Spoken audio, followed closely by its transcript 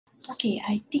Okay,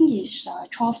 I think it's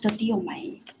 12:30 on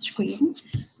my screen.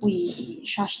 We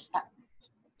shall start.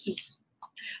 Okay.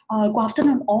 Good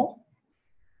afternoon all.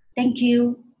 Thank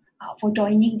you for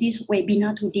joining this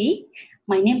webinar today.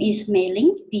 My name is Me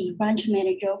Ling, the branch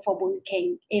manager for Boon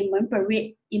Keng and Marine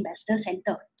Parade Investor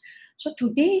Center. So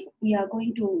today we are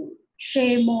going to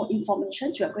share more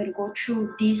information. We are going to go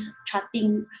through this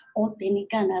charting or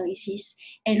technical analysis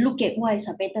and look at what is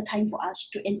a better time for us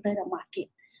to enter the market.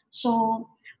 So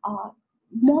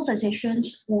most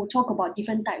sessions will talk about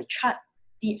different type of chart,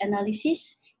 the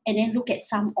analysis, and then look at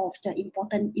some of the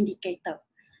important indicator.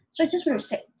 So I just want to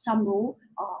set some rule.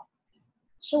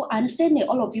 So I understand that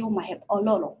all of you might have a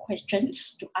lot of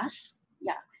questions to ask.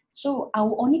 Yeah. So I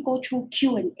will only go through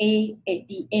Q&A at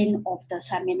the end of the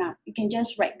seminar. You can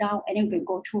just write down and then we can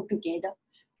go through together.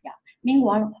 Yeah.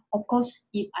 Meanwhile, of course,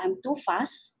 if I'm too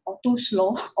fast or too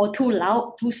slow or too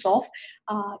loud, too soft,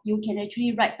 you can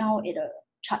actually write down at a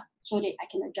chart so that I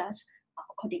can adjust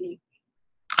accordingly.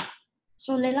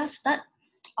 So let us start.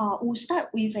 We'll start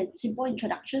with a simple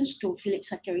introductions to Phillip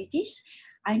Securities.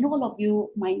 I know all of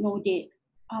you might know that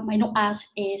might know us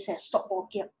as a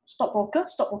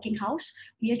stockbroking house.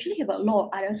 We actually have a lot of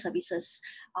other services.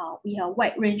 We have a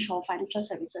wide range of financial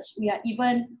services. We are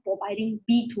even providing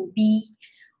B2B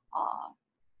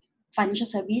financial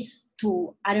service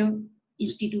to other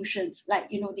institutions, like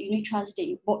the unit trust that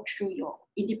you bought through your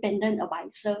independent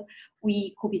advisor.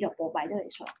 We could be the provider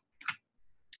as well.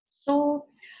 So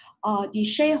the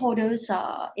shareholders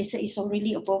asset is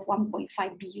already above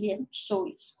 1.5 billion, so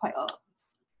it's quite a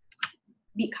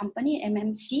big company,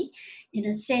 MMC, in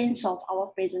the sense of our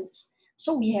presence.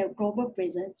 So we have global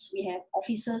presence, we have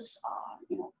offices,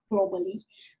 globally.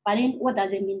 But then what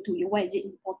does it mean to you? Why is it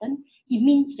important? It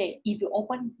means that if you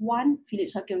open one Phillip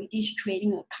Securities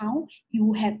trading account,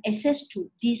 you have access to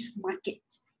this market.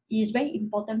 It is very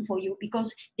important for you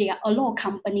because there are a lot of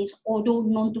companies, although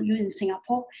known to you in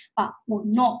Singapore, but will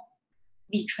not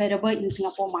be tradable in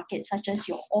Singapore market, such as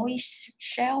your oil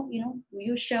shell. We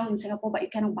use shell in Singapore, but you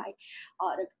cannot buy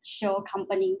the shell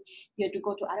company. You have to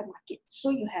go to other markets. So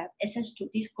you have access to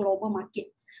these global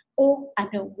markets all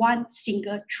under one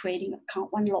single trading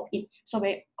account, one login. So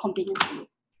very convenient for you.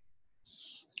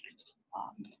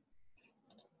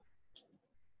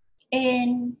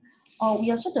 And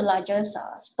we are also the largest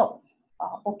stock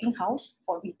broking house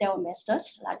for retail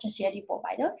investors, largest CID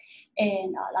provider,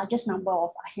 and largest number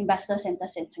of investor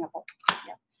centers in Singapore.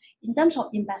 Yeah. In terms of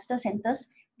investor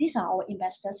centers, these are our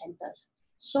investor centers.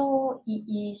 So it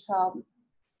is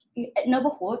at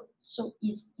neighborhood, so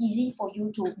it's easy for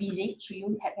you to visit. So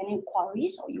you have any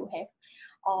inquiries or you have,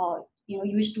 you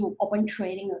wish to open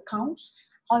trading accounts.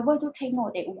 However, do take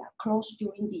note that we are closed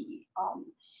during the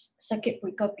circuit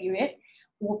breaker period.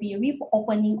 We'll be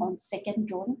reopening on 2nd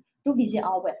June. Do visit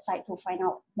our website to find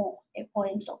out more at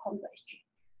poems.com.sg.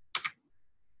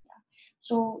 Yeah.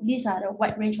 So these are the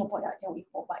wide range of products that we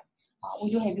provide. We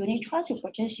do have unit trust. You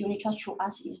purchase unit trust through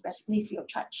us is basically free of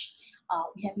charge.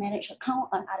 We have managed account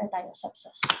and other types of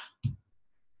services.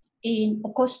 And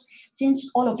of course, since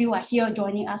all of you are here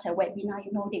joining us at webinar,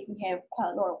 you know that we have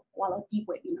quite a lot of quality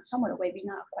webinars. Some of the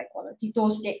webinars are quite quality.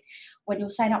 Those that when you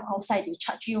sign up outside, they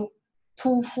charge you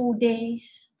 2 full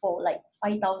days for like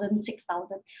 5,000,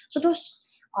 6,000. So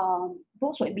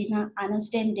those webinars,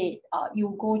 understand that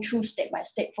you go through step by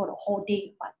step for the whole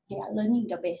day, but they are learning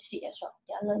the basic as well.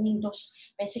 They are learning those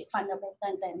basic fundamental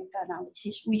and technical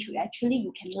analysis, which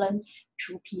you can learn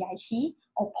through PIC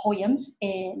or Poems,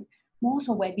 and most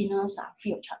of webinars are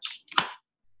free of charge.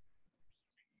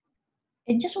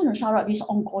 And just want to shout out this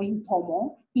ongoing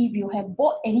promo. If you have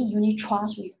bought any unit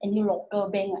trust with any local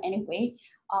bank or anyway,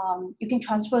 you can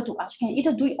transfer to us. You can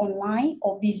either do it online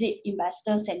or visit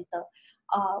Investor Center.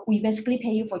 We basically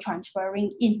pay you for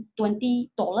transferring in $20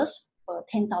 per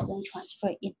 10,000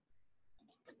 transfer in.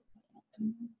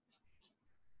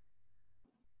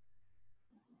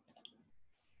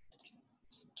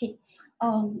 Okay,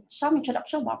 some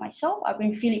introduction about myself. I've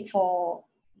been Phillip for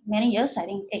many years, I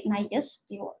think 8-9 years.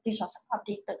 This was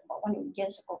updated about 1 year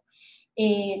ago.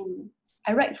 And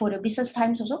I write for the Business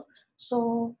Times also.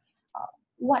 So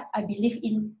what I believe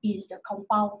in is the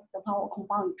power of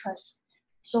compound interest.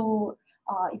 So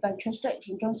if I'm interested,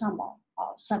 you can join some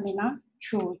seminar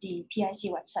through the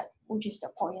PIC website, which is the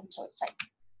Poems website.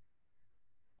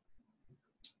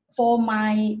 For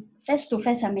my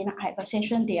face-to-face seminar, I have a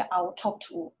session there. I'll talk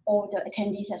to all the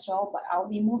attendees as well, but I'll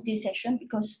remove this session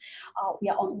because we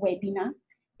are on webinar.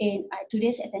 And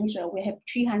today's attendees, we have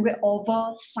 300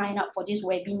 over sign up for this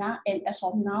webinar. And as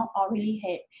of now, I already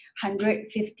had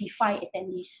 155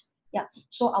 attendees. Yeah,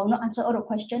 so I will not answer all the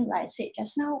questions like I said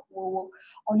just now. We will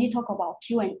only talk about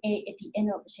Q&A at the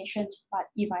end of the sessions. But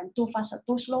if I'm too fast or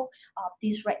too slow,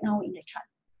 please write now in the chat.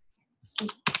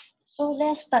 Okay. So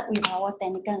let's start with our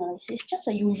technical analysis. Just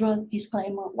a usual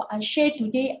disclaimer. What I share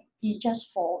today is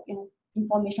just for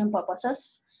information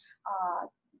purposes.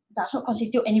 Does not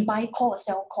constitute any buy call or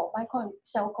sell call. Buy call and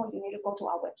sell call, you need to go to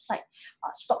our website,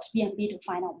 Stocks BNB, to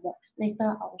find out more.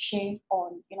 Later, I will share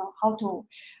on how to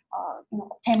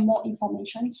obtain more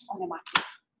information on the market.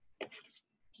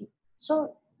 Okay.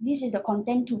 So this is the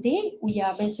content today. We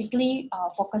are basically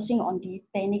focusing on the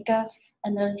technical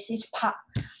analysis part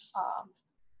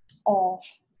of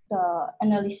the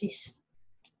analysis.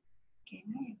 Can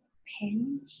I have a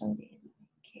pen so that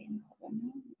I can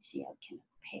see? I can have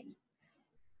a pen.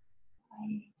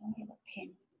 I don't have a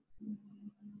pen.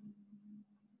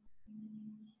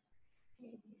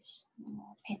 There is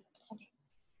no pen. Okay.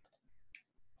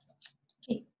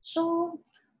 Okay. So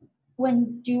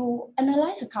when you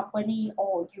analyze a company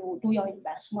or you do your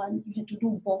investment, you have to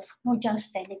do both, not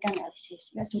just technical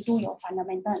analysis. You have to do your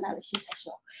fundamental analysis as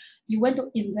well. You want to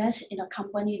invest in a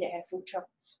company that has future.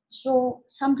 So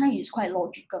sometimes it's quite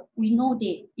logical. We know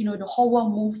that the whole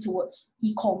world moved towards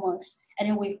e-commerce, and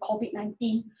then with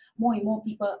COVID-19, more and more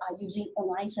people are using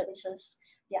online services.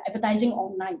 They are advertising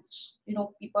online.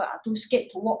 People are too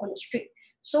scared to walk on the street.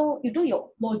 So you do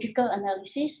your logical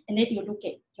analysis, and then you look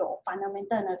at your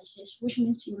fundamental analysis, which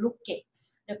means you look at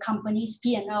the company's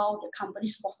P&L, the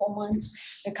company's performance,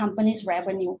 the company's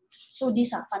revenue. So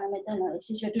these are fundamental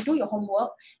analysis. You have to do your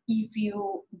homework. If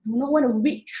you do not want to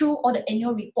read through all the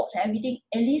annual reports and everything,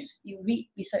 at least you read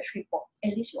research report.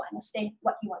 At least you understand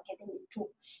what you are getting into.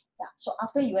 Yeah. So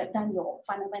after you have done your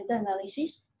fundamental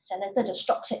analysis, selected the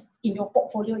stocks in your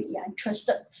portfolio you are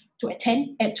interested to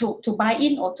attend and to buy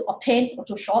in or to obtain or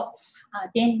to short,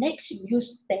 then next you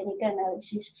use technical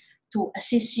analysis to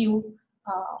assist you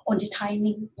on the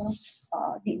timing,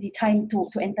 the time to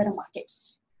enter the market.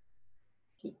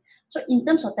 Okay. So in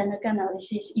terms of technical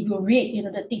analysis, if you read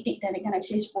the tick technical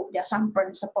analysis book, there are some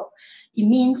principle. It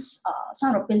means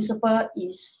some of the principle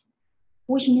is,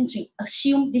 which means we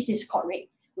assume this is correct.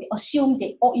 We assume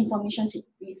that all information is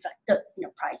reflected in the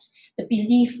price. The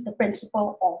belief, the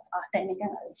principle of technical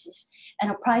analysis.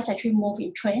 And the price actually moves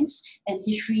in trends, and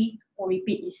history will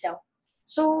repeat itself.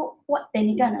 So what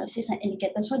technical analysis and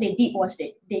indicators, what they did was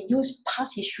they used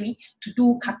past history to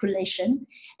do calculation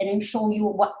and then show you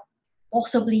what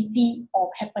possibility of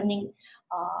happening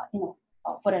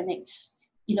for the next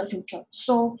in the future.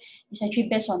 So it's actually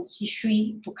based on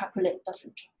history to calculate the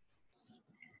future.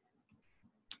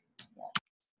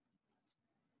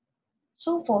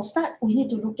 So for start, we need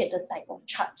to look at the type of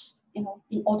charts. In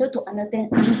order to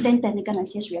understand technical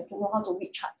analysis, we have to know how to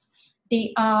read charts.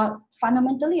 They are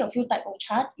fundamentally a few types of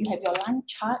chart. You have your line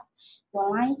chart.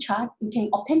 Your line chart, you can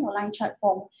obtain your line chart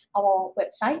from our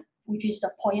website, which is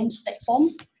the Poems platform.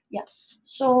 Yeah.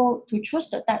 So to choose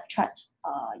the type chart,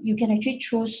 you can actually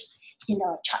choose in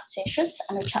the chart sessions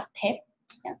and the chart tab.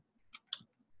 Yeah.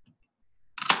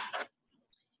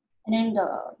 And then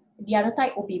the other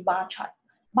type will be bar chart.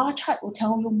 Bar chart will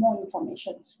tell you more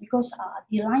information because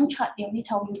the line chart, they only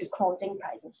tell you the closing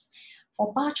prices.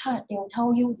 For bar chart, they will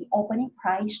tell you the opening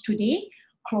price today,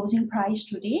 closing price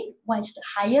today, what is the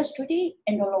highest today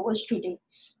and the lowest today.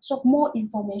 So more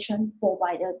information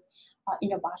provided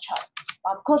in a bar chart.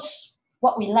 Of course,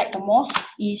 what we like the most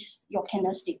is your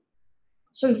candlestick.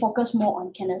 So we focus more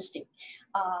on candlestick.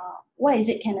 Why is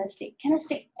it candlestick?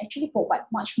 Candlestick actually provide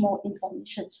much more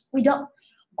information without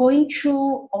going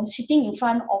through or sitting in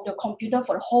front of the computer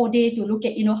for the whole day to look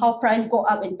at how price go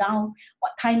up and down,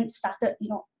 what time started,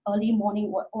 early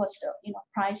morning, what was the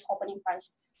price, opening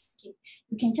price. Okay.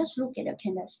 You can just look at the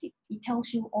candlestick. It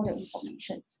tells you all the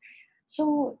information.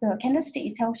 So the candlestick,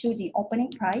 it tells you the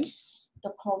opening price,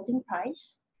 the closing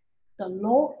price, the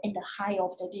low and the high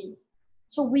of the day.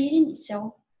 So within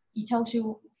itself, it tells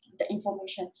you the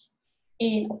information.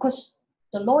 And of course,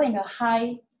 the low and the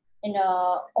high and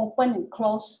the open and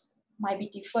close might be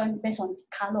different based on the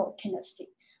color of candlestick.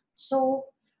 So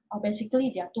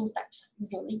basically, there are two types.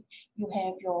 Usually, you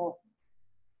have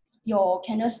your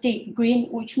candlestick green,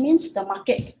 which means the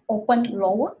market open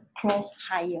lower, close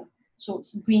higher. So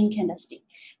it's green candlestick.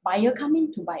 Buyer come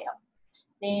in to buy up.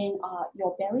 Then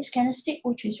your bearish candlestick,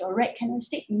 which is your red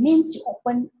candlestick, means you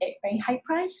open at very high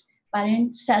price, but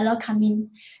then seller come in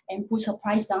and puts a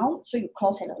price down, so you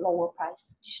close at a lower price.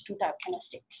 These two types of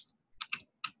candlesticks.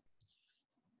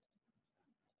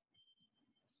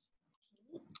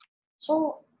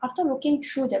 So after looking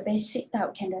through the basic type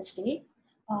of candlestick,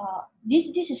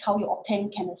 this is how you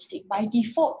obtain candlestick. By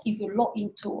default, if you log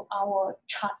into our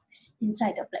chart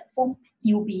inside the platform,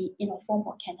 it will be in a form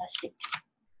of candlestick.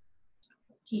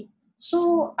 Okay,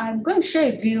 so I'm going to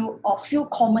share with you a few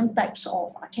common types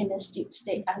of candlesticks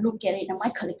that I look at it, and my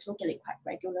colleagues look at it quite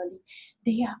regularly.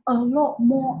 There are a lot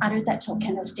more other types of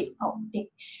candlestick out there.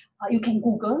 You can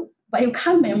Google, but you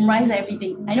can't memorize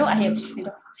everything. I know I have,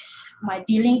 my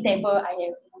dealing table, I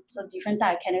have so different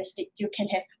type of candlestick. You can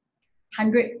have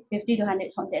 150 to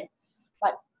 100 on them.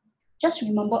 But just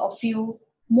remember a few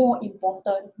more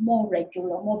important, more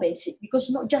regular, more basic, because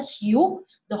not just you,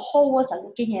 the whole world are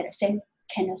looking at the same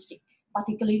candlestick,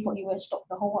 particularly for US stock,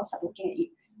 the whole world are looking at it.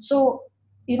 So,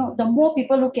 the more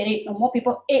people look at it, the more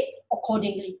people act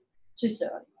accordingly. So it's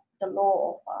the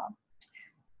law of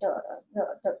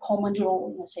the common law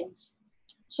in a sense.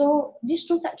 So these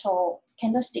two types of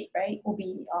candlestick, right, will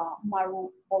be Maru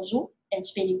Bozu and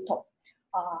spinning top.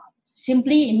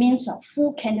 Simply, it means a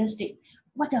full candlestick.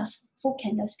 What does full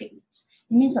candlestick means?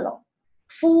 It means a lot.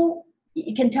 Full,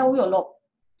 it can tell you a lot.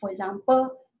 For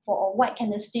example, for a white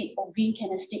candlestick or green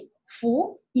candlestick,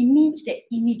 full, it means that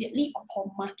immediately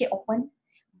upon market open,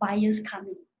 buyers come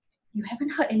in. You haven't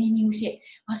heard any news yet.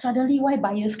 But suddenly, why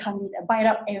buyers come in and buy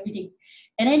up everything?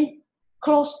 And then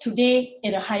close today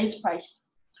at the highest price.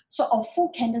 So a full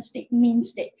candlestick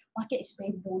means that market is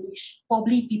very bullish.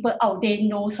 Probably people out there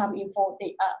know some info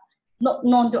they are not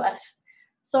known to us.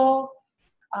 So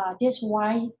that's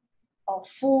why a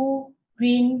full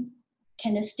green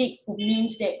candlestick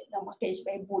means that the market is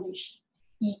very bullish.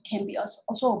 It can be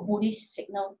also a bullish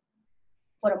signal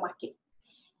for the market.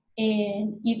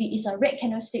 And if it is a red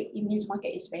candlestick, it means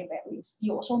market is very bearish.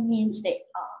 It also means that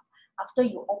after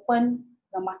you open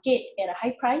the market at a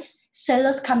high price,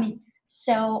 sellers come in,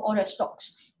 sell all the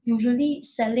stocks. Usually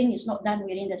selling is not done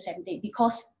within the same day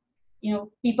because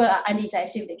people are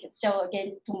undecisive, they can sell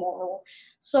again tomorrow.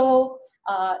 So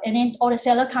and then all the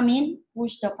seller come in,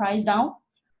 push the price down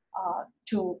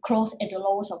to close at the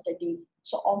lowest of the day.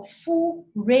 So a full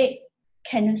red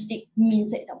candlestick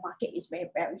means that the market is very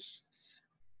bearish.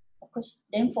 Because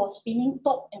then for spinning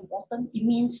top and bottom, it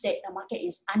means that the market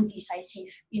is undecisive.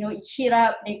 It hit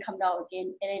up, then come down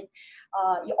again, and then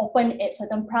you open at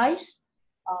certain price,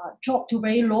 drop to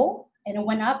very low, and then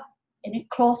went up, and then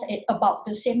close at about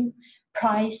the same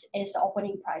price as the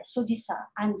opening price. So these are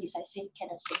undecisive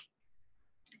candlestick.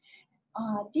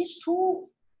 These two,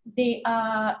 they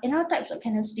are another types of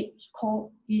candlesticks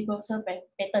called reversal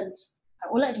patterns.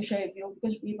 I would like to share with you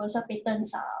because reversal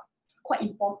patterns are quite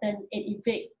important and in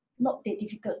fact not that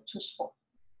difficult to spot.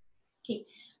 Okay,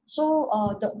 so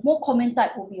the more common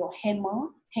type will be your hammer,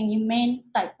 hanging man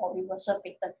type of reversal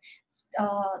pattern.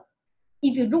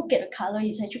 If you look at the color,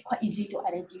 it's actually quite easy to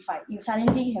identify. You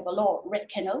suddenly have a lot of red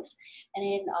candles, and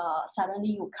then suddenly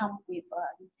you come with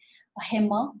a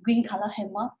hammer, green color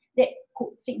hammer, that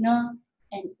could signal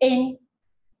an end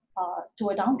to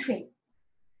a downtrend.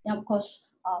 Now, of course,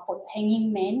 for the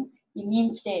hanging man, it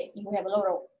means that you have a lot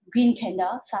of green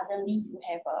candle, suddenly you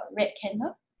have a red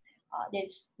candle.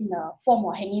 That's in the form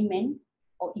of hanging man,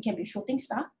 or it can be shooting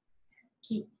star.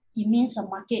 Okay, it means the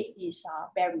market is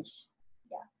bearish.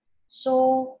 Yeah.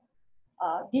 So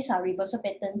these are reversal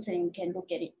patterns, and you can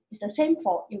look at it. It's the same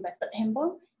for inverted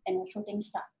hammer and a shooting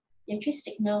star. It actually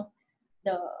signal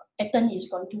the pattern is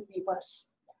going to reverse.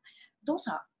 Those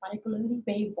are particularly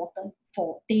very important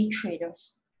for day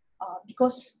traders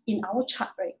because in our chart,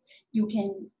 right,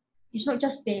 it's not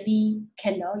just daily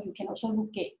candle, you can also look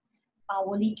at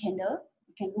hourly candle,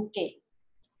 you can look at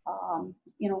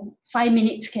 5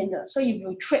 minutes candle. So if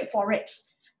you trade Forex,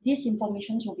 these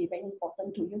informations will be very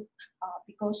important to you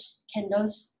because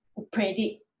candles will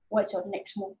predict what's your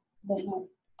next movement.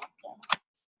 Yeah.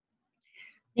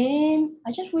 Then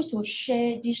I just wish to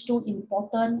share these two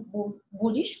important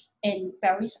bullish and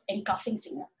bearish engulfing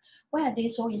signal. Why are they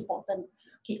so important?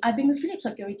 Okay, I've been with Phillip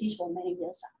Securities for many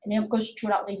years, and then of course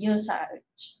throughout the years I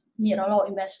meet a lot of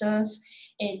investors,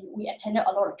 and we attended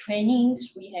a lot of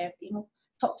trainings. We have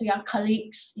talked to young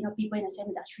colleagues, people in the same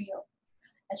industry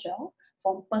as well.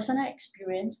 From personal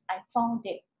experience, I found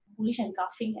that bullish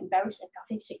engulfing and bearish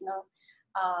engulfing signal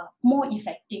are more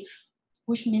effective,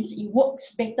 which means it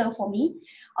works better for me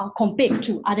compared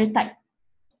to other type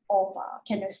of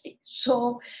candlestick.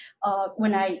 So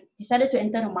when I decided to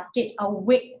enter the market, I'll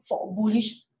wait for a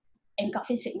bullish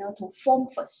engulfing signal to form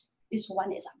first. This is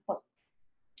one example.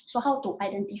 So how to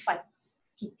identify?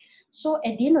 Okay. So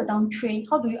at the end of downtrend,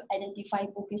 how do you identify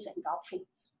bullish engulfing?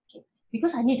 Okay.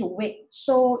 Because I need to wait.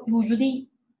 So usually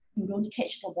you don't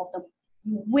catch the bottom.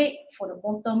 You wait for the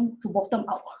bottom to bottom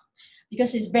out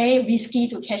because it's very risky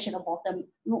to catch at the bottom.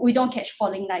 We don't catch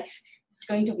falling knife. It's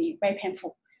going to be very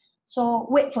painful. So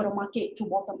wait for the market to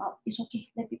bottom out. It's okay.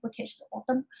 Let people catch the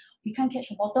bottom. We can't catch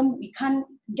the bottom. We can't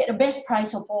get the best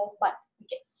price of all, but we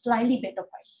get slightly better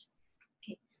price.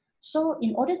 Okay. So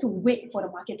in order to wait for the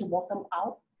market to bottom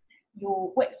out,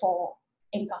 you wait for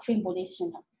engulfing bullish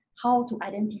signal. How to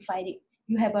identify it?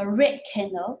 You have a red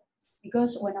candle,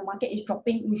 because when the market is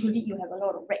dropping, usually you have a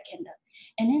lot of red candle.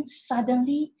 And then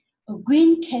suddenly a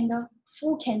green candle,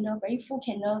 full candle, very full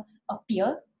candle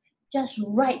appear just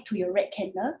right to your red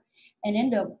candle. And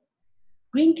then the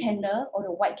green candle or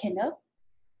the white candle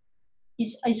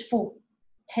is full,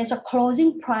 has a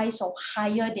closing price of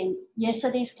higher than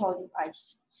yesterday's closing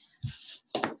price.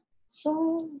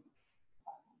 So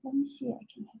let me see, I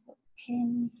can have a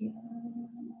pen here.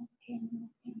 Pen.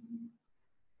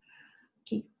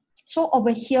 Okay, so over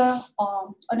here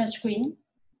on the screen,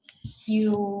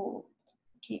 on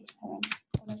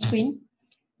the screen,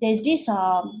 there's this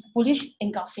bullish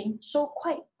engulfing. So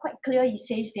quite clear. It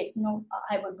says that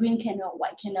I have a green candle,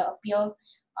 white candle appear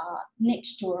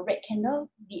next to a red candle,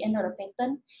 the end of the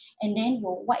pattern, and then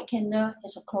your white candle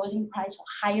has a closing price or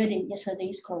higher than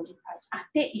yesterday's closing price.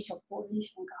 That is your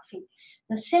bullish engulfing.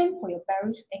 The same for your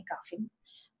bearish engulfing.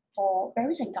 For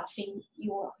bearish engulfing,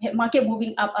 you have market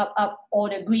moving up, or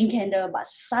the green candle, but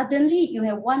suddenly you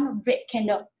have one red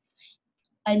candle,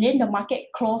 and then the market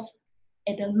closed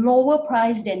at a lower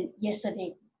price than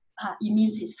yesterday. It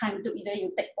means it's time to either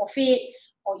you take profit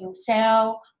or you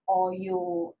sell, or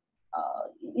you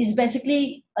it's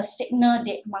basically a signal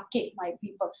that market might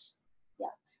reverse. Yeah.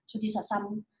 So these are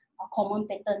some common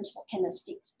patterns for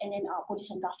candlesticks. And then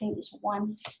bullish engulfing is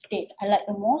one that I like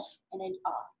the most. And then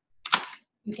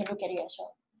you can look at it as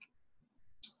well.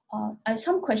 I have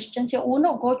some questions here. We will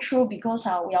not go through because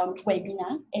we are on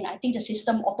webinar, and I think the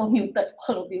system auto-muted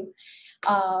all of you.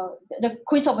 The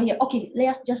quiz over here. Okay,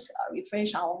 let us just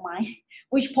refresh our mind.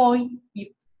 Which point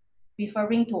we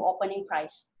referring to opening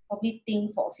price? Probably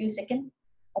think for a few seconds.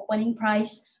 Opening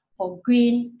price for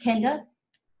green candle.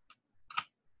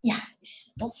 Yeah,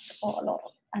 it's a lot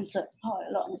of answer. Oh,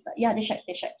 a lot of answer. Yeah, they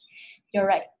check. You're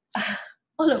right.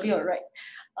 All of you are right.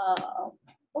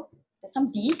 There's some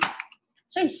D.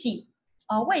 So it's C.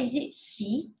 What is it?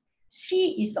 C.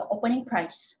 C is the opening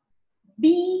price.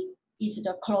 B is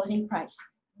the closing price.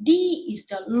 D is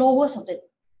the lowest of the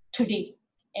today.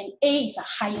 And A is the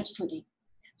highest today.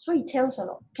 So it tells a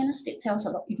lot. Candlestick tells a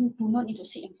lot. You do not need to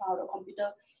sit in front of the computer.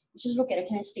 You just look at the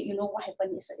candlestick, you know what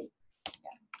happened yesterday.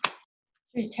 Yeah.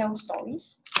 So it tells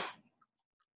stories.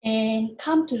 And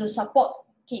come to the support.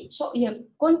 Okay, so you have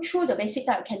gone through the basic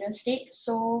type of candlestick.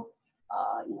 So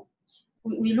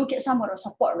we look at some of the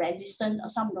support, resistance, or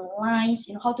some of the lines,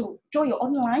 how to draw your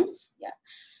own lines. Yeah.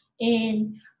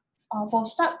 And for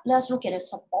start, let's look at the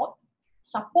support.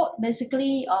 Support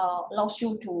basically allows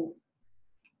you to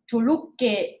look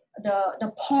at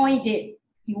the point that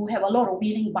you have a lot of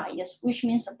willing buyers, which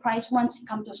means the price once it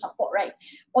comes to support, right?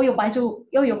 All your buyers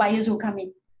will come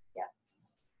in. Yeah.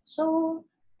 So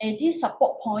at this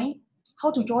support point, how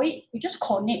to draw it? You just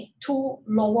connect two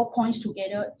lower points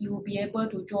together, you will be able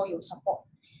to draw your support.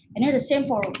 And then the same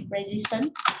for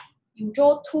resistance. You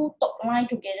draw two top line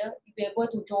together, you'll be able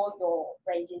to draw your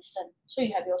resistance. So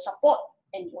you have your support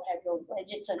and you have your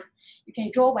resistance. You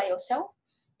can draw by yourself,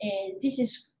 and this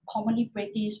is commonly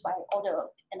practiced by all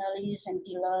the analysts and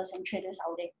dealers and traders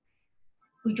out there.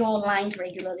 We draw lines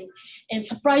regularly, and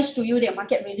surprise to you, the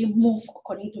market really move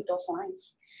according to those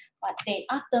lines. But there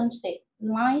are terms that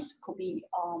lines could be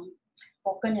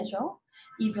broken as well.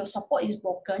 If your support is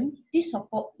broken, this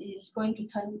support is going to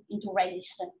turn into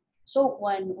resistance. So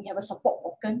when we have a support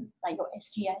broken, like your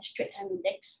STI, Straight Time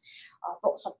Index,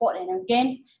 broke support, and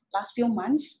again, last few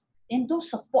months, then those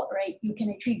support, right, you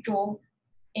can actually draw,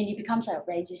 and it becomes a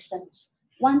resistance.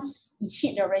 Once you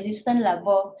hit the resistance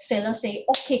level, sellers say,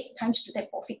 okay, time to take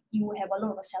profit. You will have a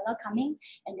lot of sellers coming,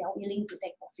 and they are willing to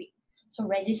take profit. So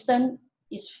resistance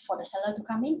is for the seller to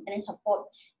come in, and then support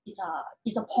is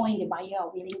the point the buyer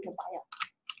are willing to buy up.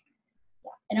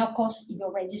 Yeah. And of course, if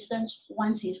your resistance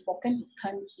once is broken,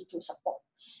 turn into support.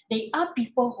 There are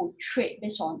people who trade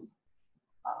based on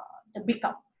the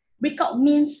breakout. Breakout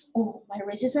means, oh, my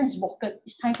resistance is broken.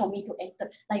 It's time for me to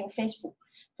enter. Like your Facebook.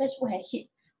 Facebook had hit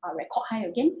a record high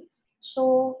again.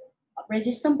 So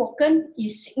resistance broken,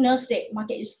 it signals that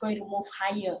market is going to move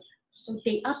higher. So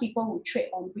there are people who trade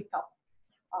on breakout.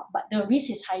 But the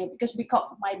risk is higher because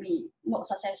breakout might be not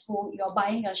successful. You're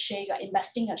buying a share, you're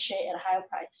investing a share at a higher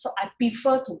price. So I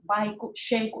prefer to buy good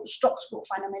share, good stocks, good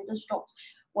fundamental stocks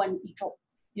when it drop.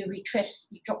 You retrace,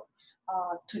 you drop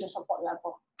to the support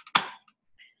level.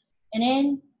 And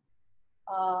then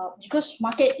because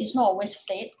market is not always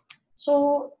flat,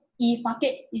 so if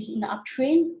market is in the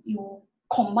uptrend, you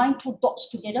combine two dots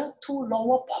together, two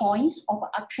lower points of an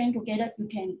uptrend together, you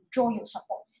can draw your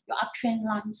support, your uptrend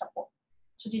line support.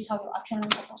 So this is how your uptrend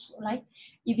line support look like.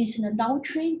 If it's in a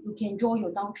downtrend, you can draw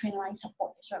your downtrend line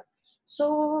support as well.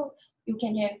 So you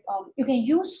can have, you can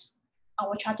use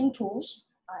our charting tools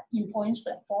in Points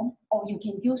platform, or you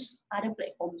can use other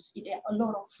platforms. There are a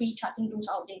lot of free charting tools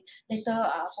out there. Later,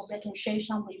 probably I can share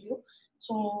some with you.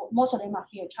 So most of them are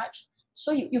free of charge.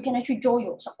 So you can actually draw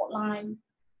your support line,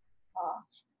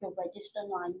 your resistance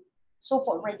line. So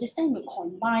for resistance, you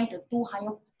combine the two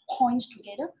higher points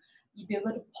together, you'll be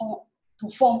able to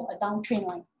form a downtrend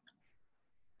line.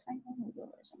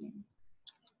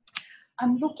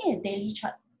 I'm looking at daily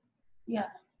chart. Yeah.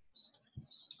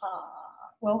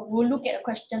 Well, we'll look at a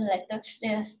question later.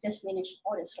 Let's just finish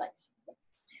all the slides.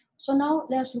 So now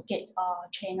let's look at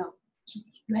channel.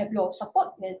 You have your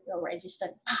support with your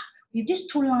resistance. With these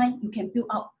two lines, you can build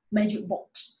out magic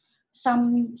box.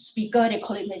 Some speaker, they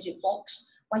call it magic box.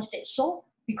 Why is that so?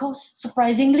 Because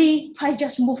surprisingly, price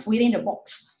just move within the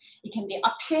box. It can be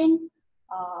uptrend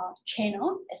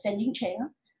channel, ascending channel,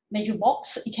 magic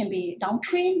box. It can be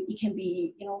downtrend. It can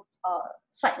be, you know,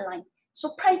 sideline.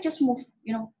 So price just move,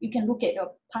 you know, you can look at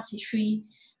the past history.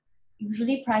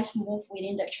 Usually price move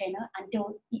within the channel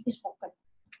until it is broken.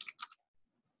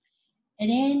 And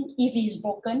then if it's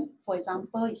broken, for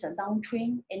example, it's a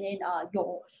downtrend, and then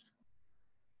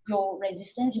your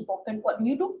resistance is broken, what do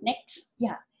you do next?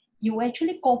 Yeah, you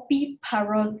actually copy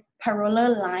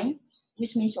parallel line,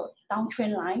 which means your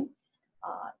downtrend line,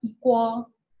 equal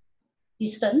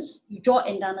distance, you draw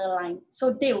another line.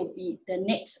 So they will be the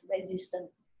next resistance.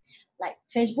 Like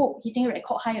Facebook hitting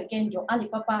record high again, your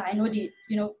Alibaba, I know the,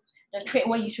 you know, the trade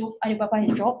war issue, Alibaba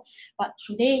has dropped, but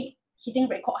today hitting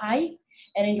record high,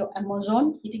 and then your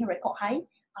Amazon hitting record high,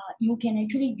 you can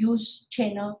actually use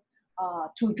channel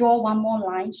to draw one more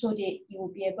line so that you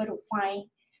will be able to find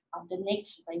the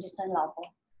next resistance level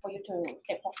for you to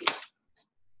get profit.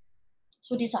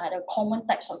 So these are the common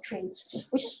types of trends.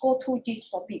 We just go through this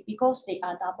topic because they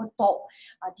are double top,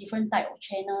 different type of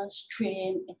channels,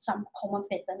 trend, and some common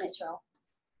pattern as well.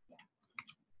 Yeah.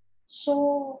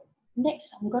 So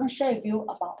next, I'm going to share with you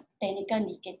about technical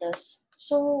indicators.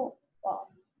 So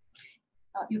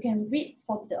you can read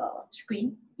from the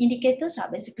screen. Indicators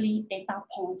are basically data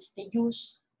points. They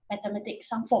use mathematics,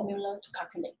 some formula to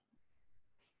calculate.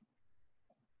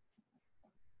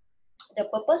 The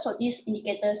purpose of these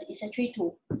indicators is actually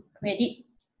to predict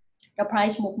the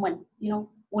price movement. You know,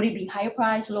 would it be higher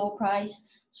price, lower price?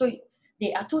 So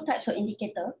there are two types of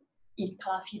indicator in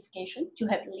classification. You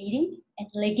have leading and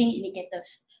lagging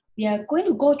indicators. We are going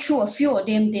to go through a few of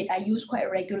them that I use quite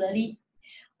regularly.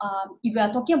 If we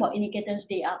are talking about indicators,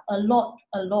 there are a lot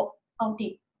out there.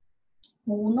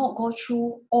 We will not go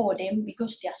through all of them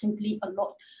because they are simply a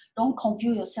lot. Don't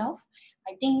confuse yourself.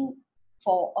 I think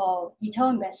for a retail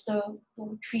investor,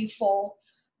 2, 3, 4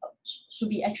 should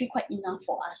be actually quite enough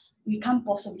for us. We can't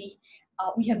possibly.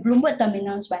 We have Bloomberg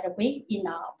terminals, by the way, in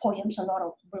our poems, a lot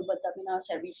of Bloomberg terminals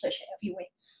and research everywhere.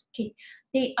 Okay,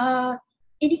 they are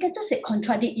indicators that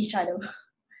contradict each other.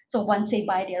 So one say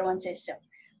buy, the other one says sell.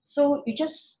 So you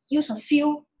just use a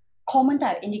few common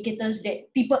type of indicators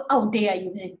that people out there are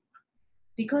using,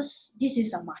 because this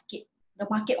is a market, the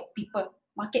market of people,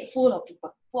 market full of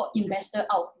people, full of investors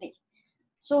out there.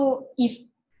 So if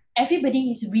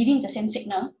everybody is reading the same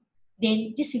signal,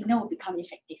 then this signal will become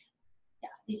effective. Yeah,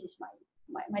 this is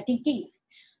my thinking.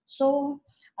 So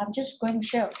I'm just going to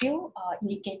share a few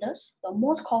indicators. The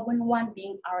most common one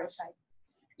being RSI.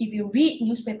 If you read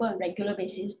newspaper on a regular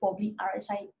basis, probably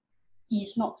RSI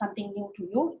is not something new to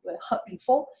you. You have heard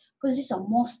before, because this is the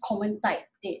most common type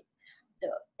that the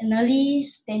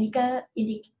analysts, technical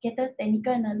indicator,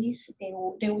 technical analysts, they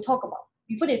will talk about.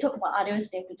 Before they talk about others,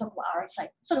 they will talk about RSI.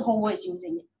 So the whole world is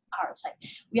using it, RSI.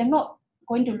 We are not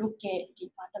going to look at the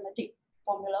mathematic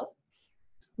formula.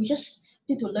 We just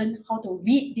need to learn how to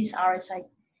read this RSI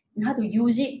and how to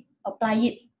use it, apply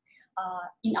it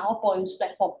in our points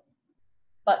platform.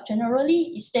 But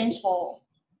generally, it stands for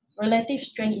Relative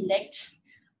Strength Index.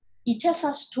 It tells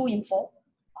us two info.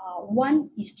 One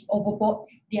is the overbought,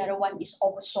 the other one is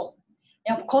oversold.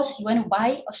 And of course, you want to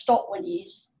buy a stock when it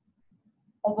is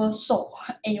oversold,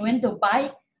 and you want to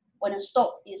buy when a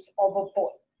stock is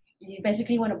overbought. You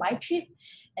basically want to buy cheap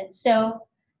and sell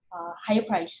higher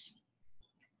price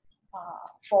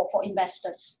for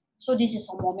investors. So this is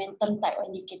a momentum type of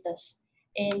indicators.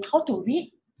 And how to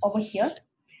read over here.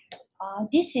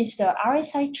 This is the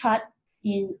RSI chart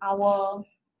in our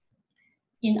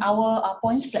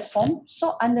points platform.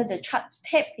 So under the chart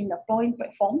tab in the points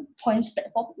platform,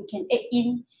 you can add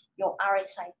in your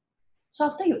RSI. So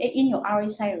after you add in your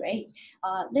RSI, right?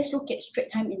 Let's look at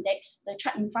straight time index. The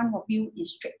chart in front of you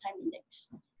is straight time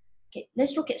index. Okay,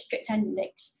 let's look at straight time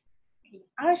index. Okay.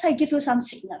 RSI give you some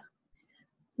signal.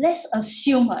 Let's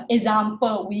assume,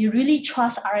 example, we really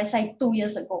trust RSI 2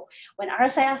 years ago. When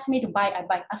RSI asked me to buy, I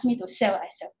buy. Asked me to sell, I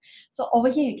sell. So over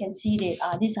here, you can see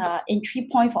that this entry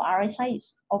point for RSI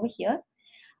is over here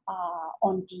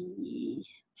on the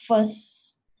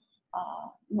first,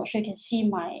 I'm not sure you can see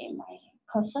my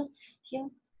cursor here.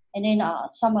 And then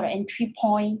some of the entry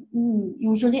point,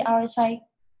 usually RSI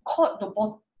caught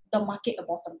the market at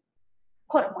bottom,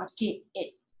 caught the market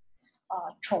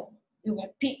at trough. You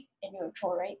have peak and you have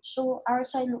trough, right? So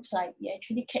RSI looks like you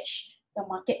actually catch the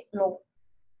market low.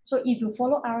 So if you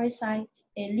follow RSI,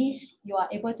 at least you are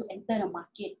able to enter the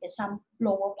market at some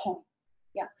lower point.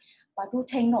 Yeah, but do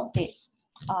take note that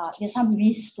there's some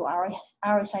risk to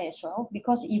RSI as well,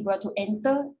 because if you were to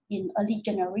enter in early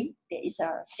January, there is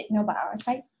a signal by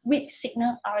RSI, weak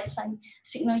signal, RSI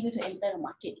signal you to enter the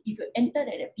market. If you enter at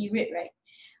a period, right,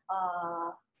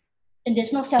 and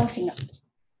there's no sell signal,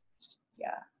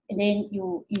 yeah, and then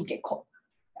you get caught.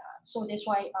 Yeah. So that's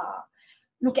why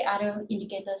look at other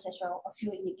indicators as well, a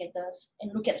few indicators,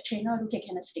 and look at the channel, look at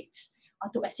candlesticks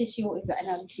to assist you with your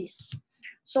analysis.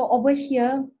 So over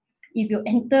here, if you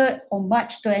enter on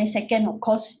March 22nd, of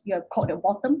course, you have caught the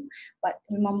bottom. But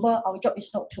remember, our job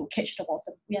is not to catch the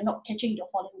bottom. We are not catching the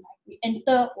falling line. We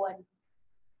enter when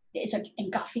there is an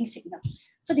engulfing signal.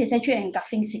 So there's actually an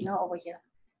engulfing signal over here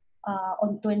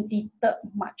on 23rd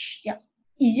March. Yeah,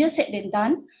 easier said than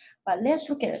done. But let's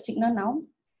look at the signal now.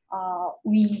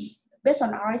 Based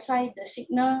on RSI, the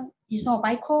signal is not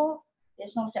buy call,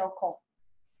 there's no sell call.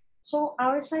 So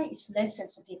RSI is less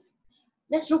sensitive.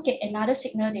 Let's look at another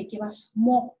signal that give us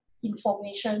more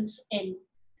information and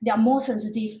they are more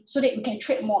sensitive so that we can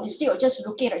trade more instead of just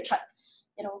looking at a chart,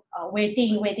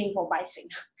 waiting for buy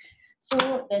signal.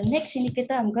 So the next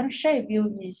indicator I'm going to share with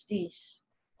you is this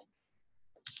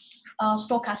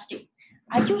stochastic.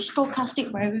 I use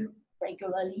stochastic very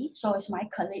regularly, so is my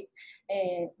colleague,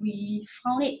 and we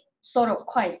found it sort of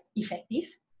quite effective.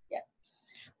 Yeah.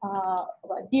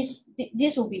 But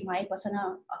this will be my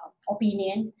personal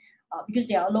opinion. Because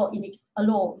there are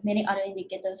many other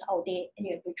indicators out there, and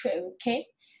you have to trade with care,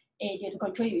 and you have to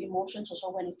control your emotions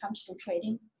also when it comes to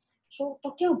trading. So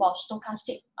talking about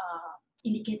stochastic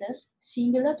indicators,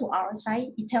 similar to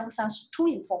RSI, it tells us two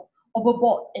info: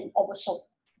 overbought and oversold.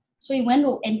 So you want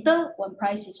to enter when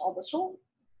price is oversold,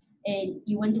 and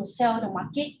you want to sell the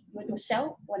market, you want to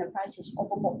sell when the price is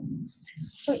overbought.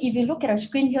 So if you look at our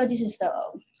screen here, this is the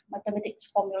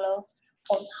mathematics formula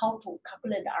on how to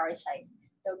calculate the RSI.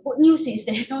 The good news is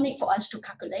there's no need for us to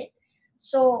calculate.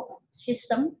 So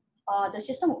the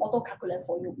system will auto-calculate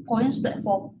for you. Points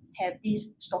platform have this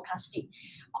stochastic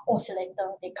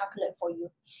oscillator, they calculate for you.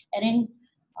 And then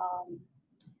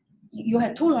you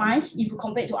have two lines, if you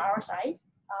compare it to RSI,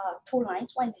 two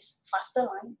lines, one is faster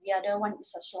line, the other one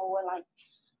is a slower line.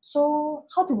 So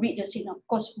how to read the signal? Of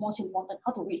course, most important,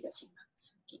 how to read the signal.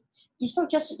 Okay. It's not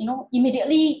just,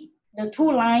 immediately the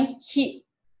two lines hit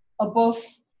above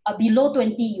below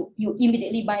 20, you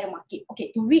immediately buy the market.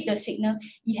 Okay, to read the signal,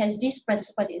 it has this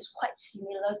principle that is quite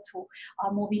similar to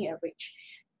moving average.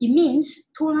 It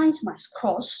means two lines must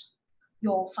cross,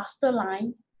 your faster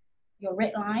line, your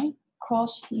red line,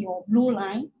 cross your blue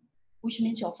line, which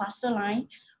means your faster line,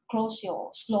 cross your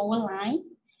slower line,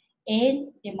 and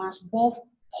they must both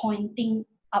pointing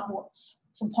upwards.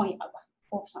 So point up,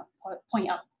 both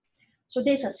point up. So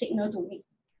there's a signal to read.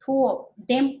 Two of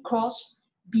them cross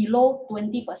below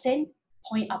 20%,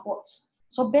 point upwards.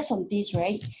 So based on this,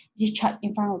 right, this chart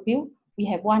in front of you, we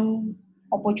have one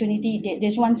opportunity.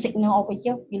 There's one signal over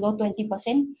here below 20%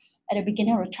 at the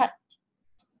beginning of the chart.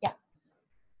 Yeah.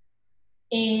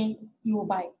 And you will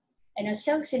buy. And the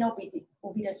sell signal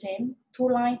will be the same. Two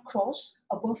line cross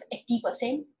above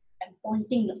 80% and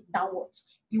pointing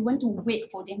downwards. You want to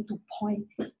wait for them to point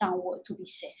downward to be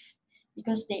safe.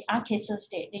 Because there are cases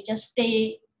that they just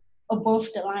stay above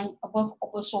the line, above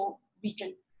oversold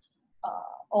region,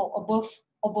 or above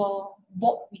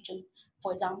overbought region.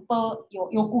 For example,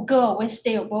 your Google always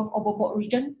stay above overbought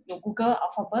region, your Google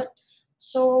alphabet.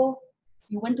 So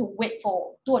you want to wait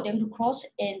for two of them to cross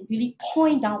and really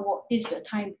point downward. This is the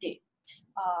time they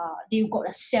got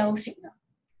a sell signal.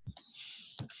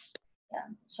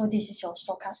 Yeah. So this is your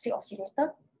stochastic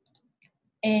oscillator.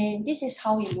 And this is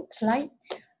how it looks like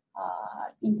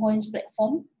in Points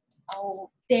platform.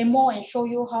 I'll demo and show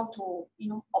you how to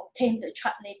obtain the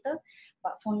chart later.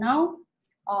 But for now,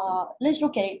 let's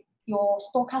look at it. Your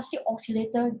stochastic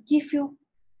oscillator give you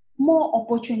more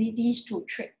opportunities to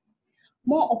trade,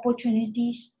 more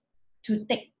opportunities to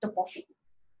take the profit.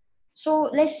 So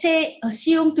let's say,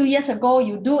 assume 2 years ago,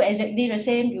 you do exactly the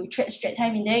same, you trade straight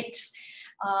time index,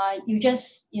 you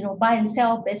just buy and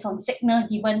sell based on signal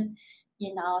given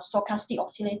in a stochastic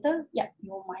oscillator. Yeah,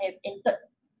 you might have entered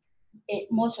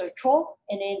at most of the trough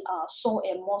and then sold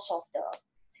at most of the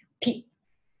peak.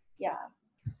 Yeah,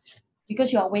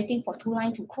 because you are waiting for two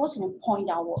lines to cross and then point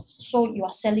downward. So you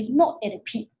are selling not at the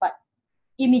peak, but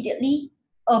immediately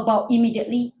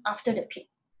after the peak.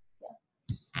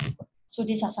 Yeah. So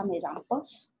these are some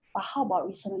examples. But how about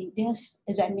recently? Let's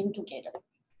examine together.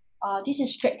 This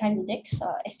is straight time index,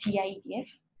 STI ETF.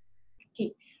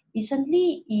 Okay,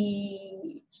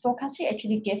 recently, stochastic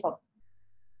actually gave a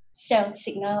sell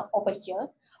signal over here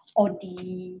on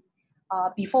the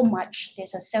before March.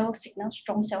 There's a sell signal,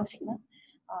 strong sell signal.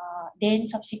 Then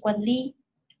subsequently,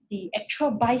 the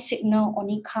actual buy signal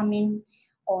only come in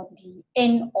on the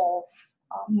end of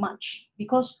March,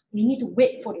 because we need to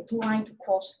wait for the two line to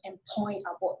cross and point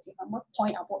upward. Remember,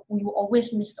 point upward. We will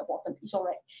always miss the bottom. It's all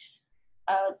right.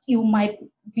 You might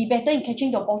be better in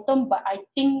catching the bottom, but I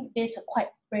think there's a quite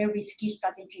very risky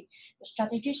strategy. The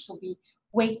strategy should be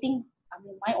waiting.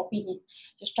 In my opinion,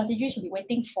 the strategy should be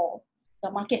waiting for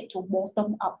the market to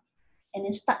bottom up and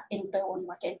then start enter on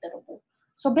market enter the bull.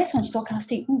 So based on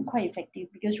stochastic, quite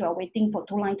effective, because we are waiting for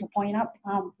two line to point up.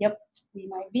 Yep, we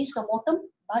might miss the bottom,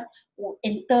 but we'll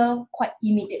enter quite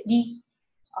immediately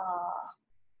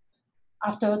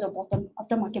after the bottom,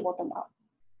 after market bottom up.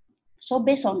 So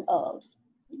based on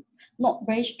not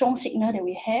very strong signal that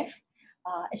we have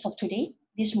as of today,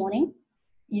 this morning,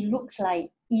 it looks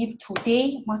like if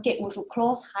today market were to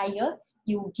close higher,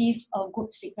 it will give a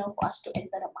good signal for us to enter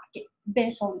the market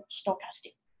based on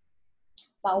stochastic.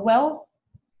 But well,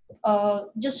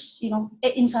 just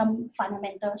add in some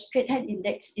fundamentals. Straight time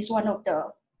index is one of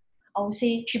the, I would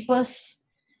say, cheapest,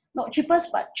 not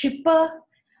cheapest, but cheaper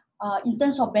in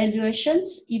terms of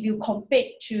valuations. If you compare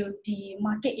to the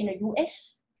market in the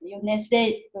US, the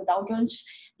Nasdaq, the Dow Jones,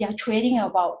 they are trading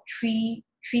about three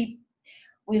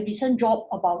with recent drop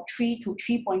about 3 to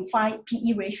 3.5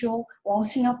 PE ratio, while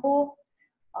Singapore,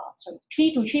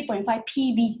 3 to 3.5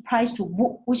 PB, price to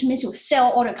book, which means you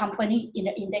sell all the company in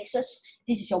the indexes.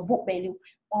 This is your book value.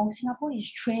 While Singapore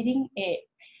is trading at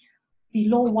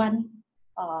below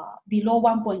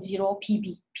 1.0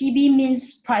 PB. PB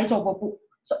means price over book.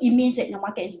 So it means that the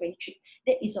market is very cheap.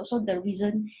 That is also the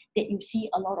reason that you see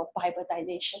a lot of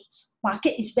privatizations.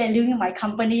 Market is valuing my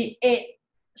company at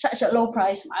such a low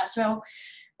price, might as well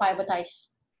privatize.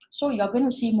 So you're going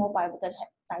to see more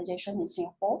privatization in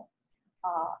Singapore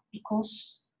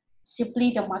because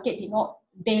simply the market did not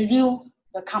value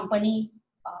the company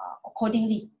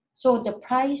accordingly. So the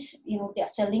price, they are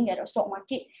selling at a stock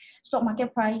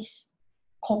market price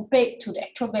compared to the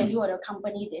actual value of the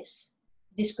company, there's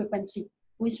discrepancy,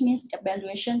 which means the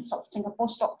valuations of Singapore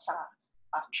stocks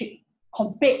are cheap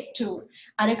compared to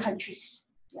other countries.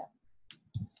 Yeah.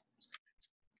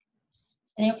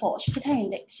 And then for straight time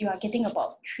index, you are getting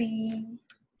about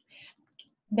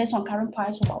based on current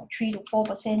price, about 3 to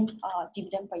 4%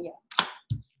 dividend per year.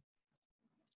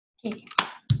 Okay.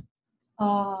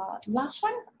 Last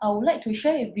one, I would like to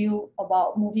share with you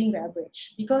about moving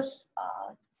average, because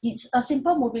it's a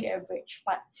simple moving average,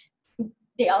 but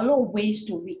there are a lot of ways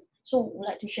to read. So I would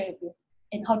like to share with you,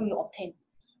 and how do you obtain.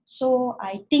 So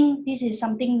I think this is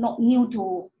something not new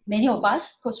to many of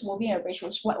us, because moving average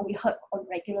was what we heard on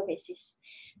regular basis.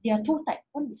 There are two types.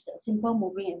 One is the simple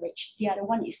moving average. The other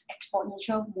one is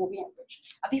exponential moving average.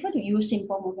 I prefer to use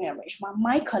simple moving average.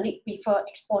 My colleague prefer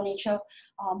exponential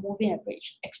moving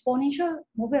average. Exponential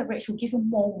moving average will give you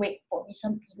more weight for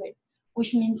recent period,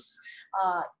 which means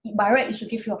by right it should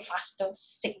give you a faster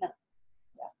signal.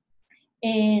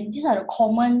 Yeah. And these are the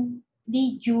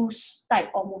commonly used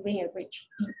type of moving average.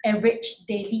 The average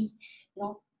daily,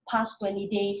 past 20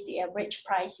 days, the average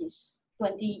price is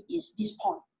 20 is this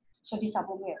point. So these are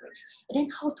moving average. And then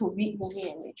how to read moving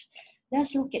average?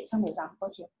 Let's look at some example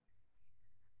here.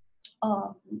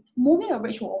 Moving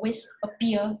average will always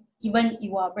appear, even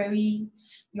you are very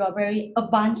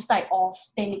advanced type of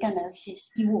technical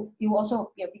analysis. It will also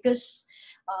appear, because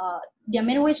there are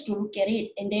many ways to look at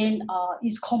it, and then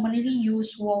it's commonly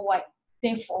used worldwide.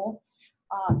 Therefore,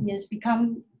 it has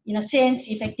become, in a sense,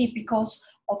 effective because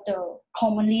of the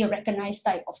commonly recognized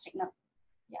type of signal.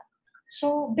 Yeah.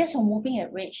 So based on moving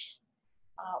average,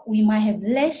 we might have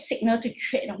less signal to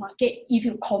trade the market if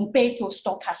you compare to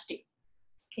stochastic.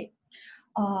 Okay.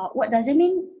 What does it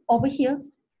mean over here?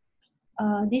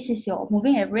 This is your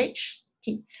moving average.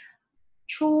 Okay.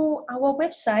 Through our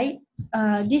website,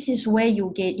 this is where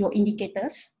you get your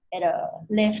indicators at the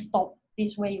left top.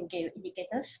 This is where you get your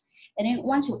indicators. And then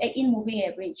once you add in moving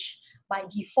average, by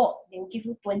default, they will give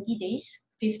you 20 days,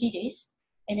 50 days,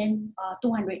 and then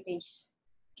 200 days.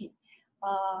 Okay.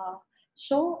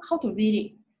 So how to read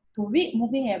it? To read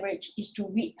moving average is to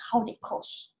read how they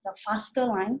cross. The faster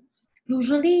line,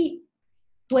 usually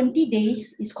 20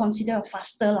 days is considered a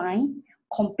faster line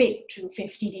compared to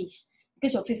 50 days,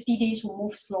 because your 50 days will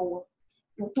move slower.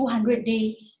 Your 200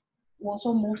 days will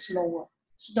also move slower.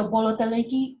 So the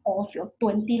volatility of your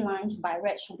 20 lines by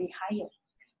reps will be higher.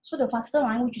 So the faster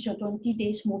line, which is your 20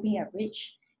 days moving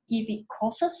average, if it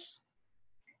crosses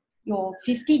your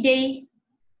 50-day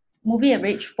moving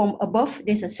average from above,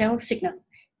 there's a sell signal.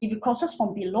 If it crosses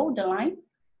from below the line,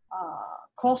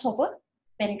 crossover,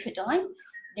 penetrate the line,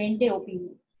 then there will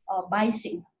be a buy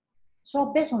signal.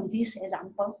 So based on this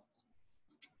example,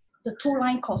 the two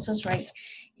line crosses, right,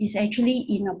 is actually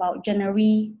in about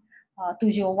January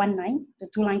 2019, the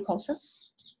two line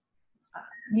crosses.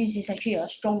 This is actually a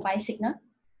strong buy signal.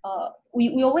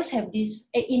 We always have this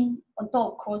add in on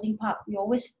top of closing part. We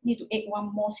always need to add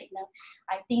one more signal.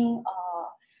 I think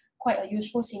quite a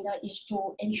useful signal is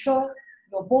to ensure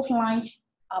your both lines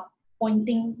are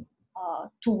pointing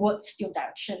towards your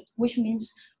direction, which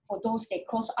means for those that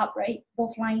cross up, right,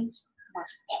 both lines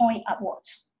must point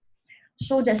upwards.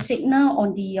 So the signal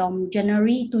on the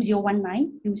January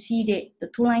 2019, you see that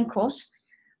the two line cross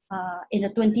in the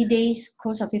 20 days,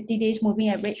 cross of 50 days moving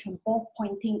average, from both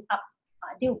pointing up,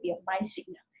 there will be a buy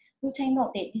signal. Do take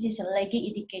note that this is a lagging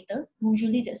indicator.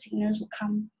 Usually the signals will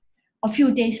come a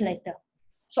few days later.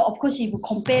 So of course, if you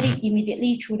compare it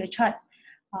immediately through the chart,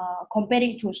 compare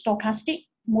it to stochastic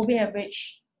moving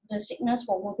average, the signals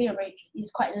for moving average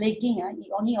is quite lagging.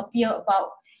 It only appear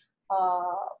about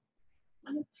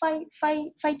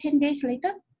 10 days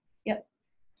later. Yep.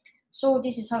 So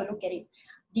this is how you look at it.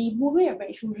 The moving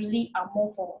average usually are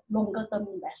more for longer term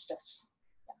investors.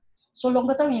 So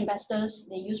longer term investors,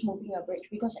 they use moving average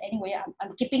because anyway,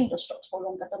 I'm keeping the stocks for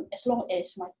longer term. As long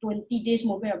as my 20 days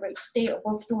moving average stay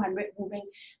above 200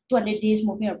 days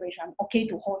moving average, I'm okay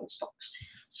to hold the stocks.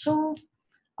 So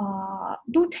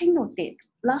do take note that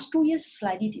last 2 years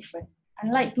slightly different.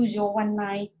 Unlike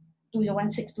 2019,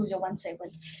 2016,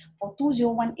 2017, for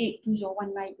 2018,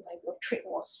 2019, like your trade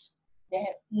wars, they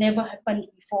have never happened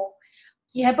before.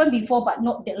 It happened before, but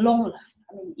not that long.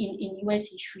 I mean, in US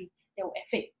history, they will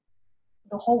affect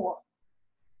the whole world.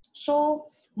 So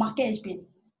market has been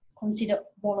considered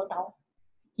volatile.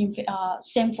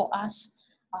 Same for us,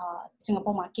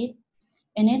 Singapore market.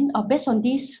 And then based on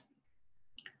this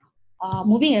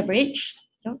moving average,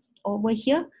 over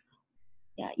here,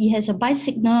 yeah, it has a buy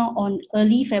signal on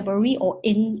early February or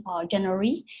in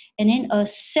January, and then a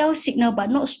sell signal, but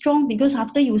not strong, because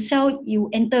after you sell, you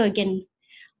enter again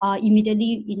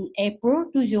immediately in April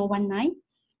 2019,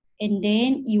 and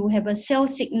then you have a sell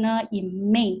signal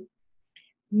in May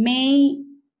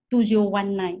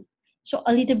 2019. So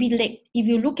a little bit late. If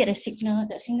you look at the signal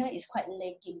is quite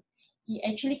lagging. It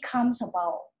actually comes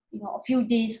about a few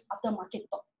days after market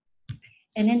top.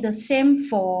 And then the same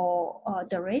for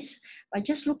the rest. But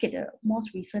just look at the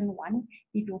most recent one.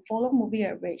 If you follow moving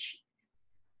average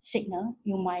signal,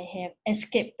 you might have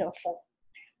escaped the fall.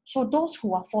 So those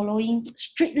who are following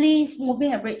strictly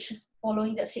moving average,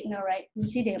 following the signal, right? You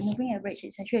see the moving average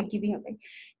is actually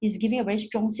giving a very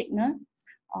strong signal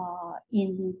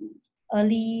in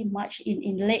early March,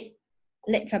 in late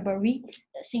February.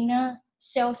 The signal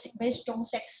very strong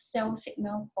sell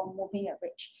signal from moving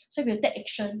average. So if you take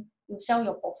action, you sell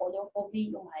your portfolio, probably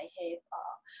you might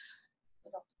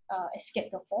have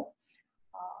escaped the fall.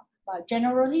 But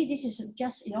generally, this is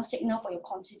just signal for your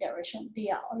consideration.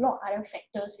 There are a lot of other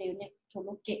factors that you need to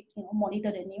look at.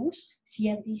 Monitor the news,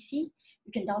 CNBC.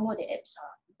 You can download the apps,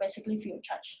 basically free of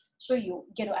charge, so you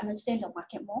get to understand the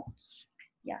market more.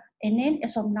 Yeah, and then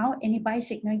as of now, any buy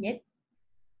signal yet?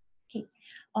 Okay,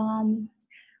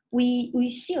 we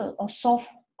see a soft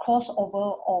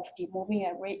crossover of the moving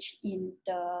average in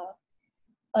the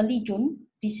early June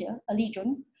this year,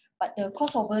 but the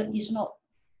crossover is not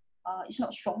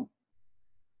strong.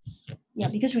 Yeah,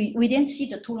 because we didn't see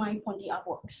the two line pointing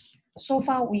upwards. So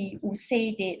far, we would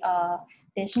say that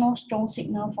there's no strong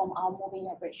signal from our moving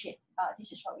average yet.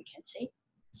 This is what we can say.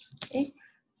 Okay.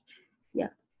 Yeah.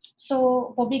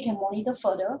 So probably can monitor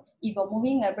further. If your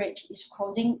moving average is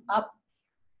closing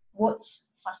upwards,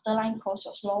 faster line cross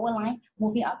your slower line,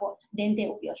 moving upwards, then there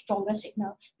will be a stronger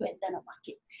signal to enter the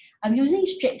market. I'm using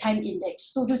straight time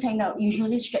index. To take out,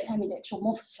 usually straight time index will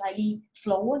move slightly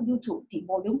slower due to the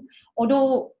volume,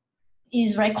 although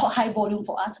it's record high volume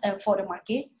for us for the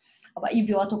market. But if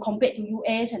you are to compare to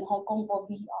US and Hong Kong,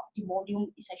 probably the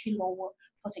volume is actually lower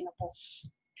for Singapore.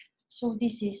 So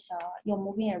this is your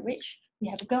moving average. we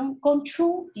have gone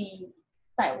through the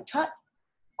type of chart,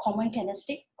 common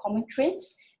candlestick, common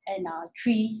trends, and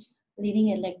 3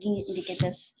 leading and lagging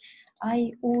indicators.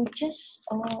 I would just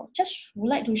would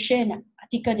like to share an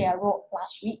article that I wrote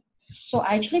last week. So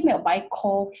I actually made a buy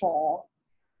call for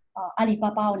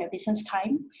Alibaba on a business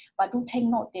time, but do take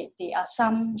note that there are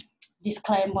some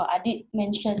disclaimer. I did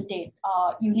mention that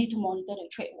you need to monitor the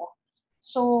trade war.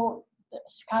 So the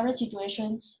current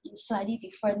situation is slightly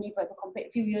different if I compare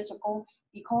a few years ago,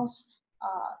 because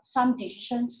some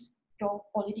decisions, your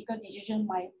political decision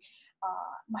might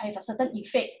have a certain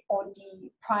effect on the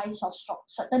price of stock.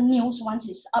 Certain news, once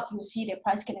it's up, you see the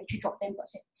price can actually drop 10%.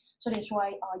 So that's why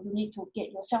you need to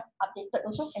get yourself updated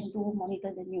also and do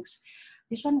monitor the news.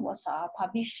 This one was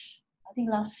published, I think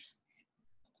last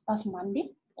Monday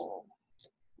or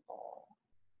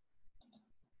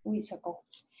 2 weeks ago.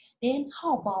 Then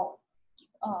how about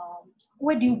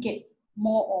where do you get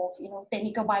more of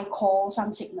technical buy call,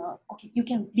 some signal? Okay, you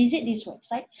can visit this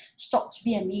website,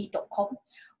 stocksbme.com.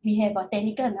 We have a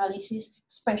technical analysis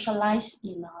specialized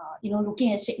in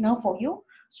looking at signal for you.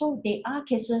 So there are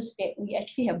cases that we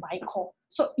actually have buy call.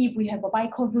 So if we have a buy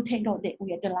call, do take note that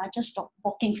we are the largest stock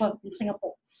broking firm in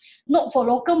Singapore. Not for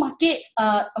local market.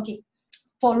 Okay,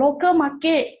 for local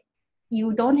market,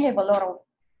 you don't have a lot of.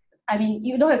 I mean,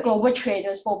 you don't have global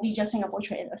traders, probably just Singapore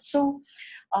traders. So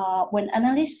when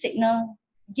analysts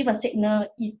give a signal,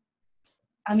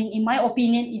 in my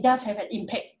opinion, it does have an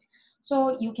impact.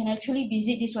 So you can actually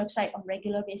visit this website on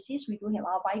regular basis. We do have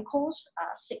our buy calls,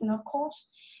 signal calls,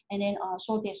 and then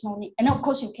so there's no need. And of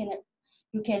course, you can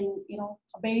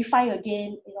verify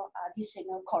again, this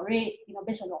signal correct,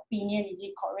 based on your opinion, is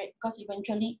it correct? Because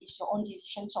eventually it's your own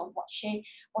decisions on what share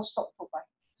or stock to buy.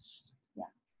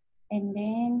 Yeah, and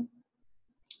then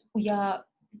we are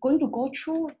going to go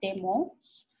through demo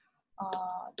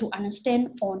to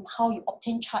understand on how you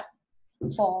obtain chart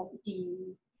from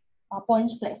the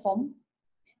points platform.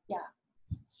 Yeah,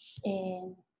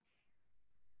 and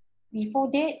before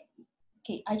that,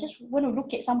 okay, I just want to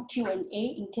look at some Q&A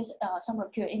in case some of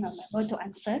the Q&A I'm not able to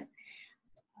answer. Okay.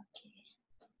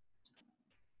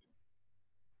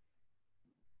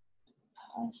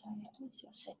 What's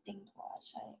your setting for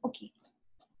RSI? Okay.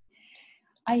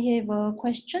 I have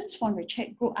questions from the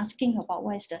chat group asking about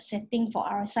what is the setting for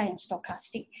RSI and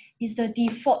stochastic. Is the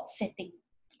default setting.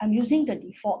 I'm using the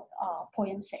default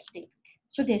point setting.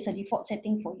 So there's a default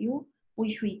setting for you,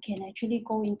 which we can actually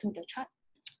go into the chart.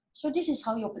 So this is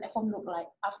how your platform look like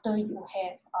after you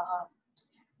have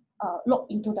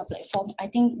logged into the platform. I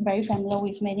think very familiar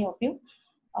with many of you.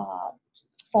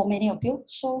 For many of you.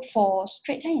 So for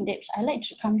Straits Time Index, I like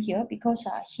to come here because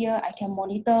here I can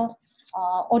monitor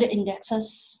all the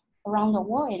indexes around the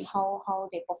world and how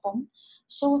they perform.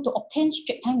 So to obtain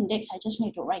Straits Time Index, I just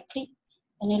need to right click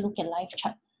and then look at live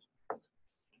chart.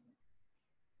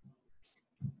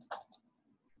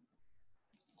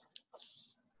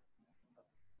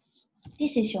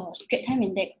 This is your Straits Time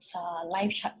Index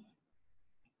live chart.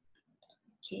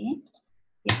 Okay.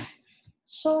 Yeah.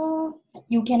 So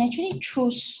you can actually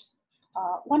choose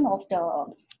one of the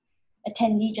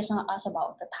attendee just now asked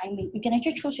about the timing. You can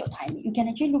actually choose your timing. You can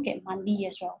actually look at monthly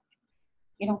as well.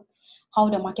 How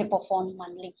the market performed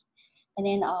monthly, and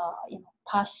then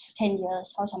past 10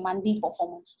 years, how's a monthly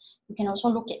performance. You can also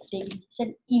look at daily.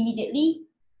 So immediately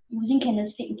using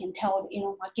candlestick, you can tell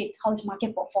market, how's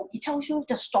market perform. It tells you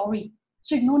the story.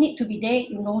 So you no need to be there,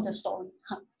 you know the story.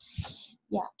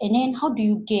 Yeah, and then how do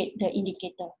you get the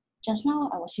indicator? Just now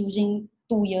I was using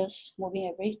 2 years moving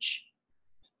average.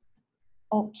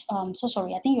 Oops, so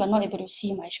sorry. I think you are not able to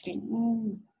see my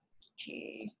screen.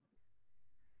 Okay.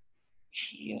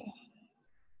 Here.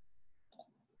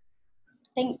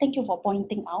 Thank you for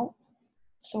pointing out.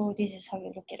 So this is how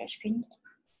you look at the screen.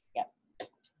 Yeah.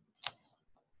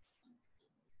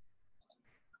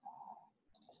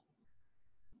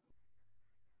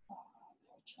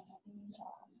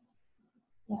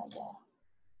 Yeah.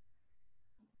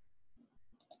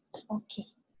 Okay.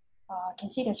 Can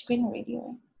see the screen already,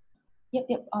 right?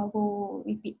 Yep. I will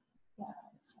repeat. Yeah.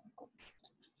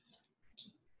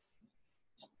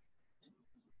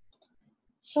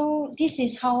 So this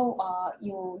is how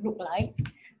you look like.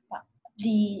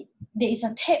 There is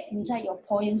a tab inside your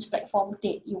points platform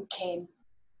that you can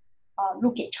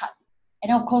look at chart.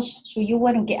 And of course, so you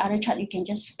want to get other chart, you can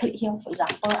just click here. For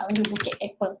example, I want to look at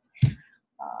Apple.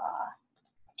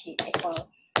 Okay, Apple.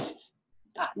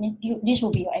 This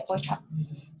will be your Apple chart.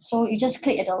 So you just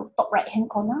click at the top right hand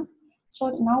corner. So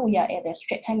now we are at the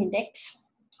Straits Time Index.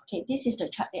 Okay, this is the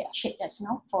chart that I shared just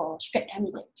now for Straits Time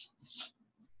Index.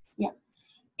 Yeah,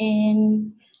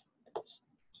 and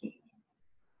okay.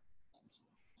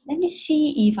 Let me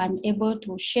see if I'm able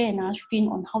to share another screen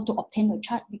on how to obtain the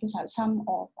chart, because I have some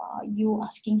of you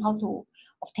asking how to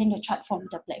obtain the chart from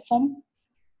the platform.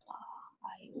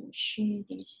 I will share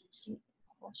this instead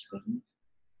of screen.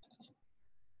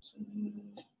 Okay.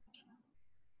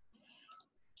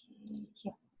 Okay.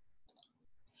 Here.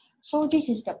 So this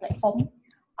is the platform.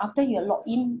 After you log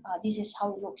in, this is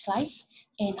how it looks like.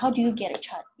 And how do you get a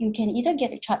chart? You can either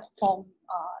get a chart from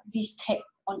this tab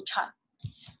on chart,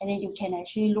 and then you can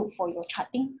actually look for your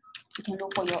charting. You can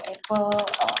look for your Apple.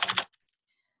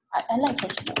 I like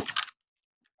Facebook.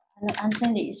 I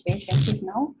understand it is very expensive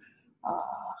now.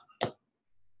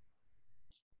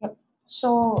 Yep.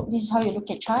 So this is how you look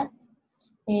at chart.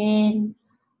 And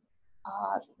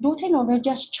do take note, not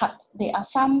just chart. There are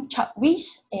some chart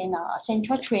risks and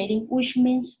central trading, which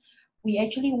means we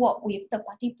actually work with the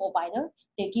party provider.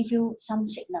 They give you some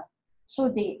signal. So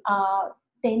they are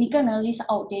technical analysts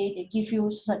out there. They give you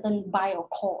certain buy or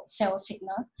call, sell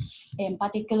signal, and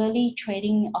particularly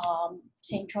trading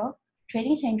central.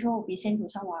 Trading central will be sent to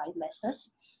some of our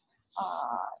investors,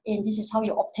 and this is how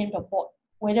you obtain the board,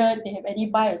 whether they have any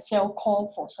buy or sell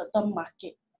call for certain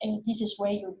market. And this is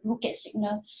where you look at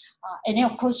signal, and then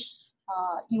of course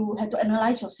you have to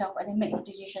analyze yourself and then make your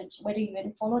decisions whether you want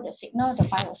to follow the signal, the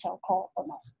buy or sell call or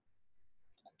not.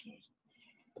 Okay.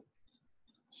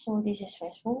 So this is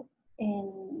Facebook,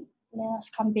 and let us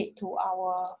come back to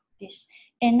our this.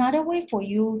 Another way for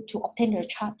you to obtain the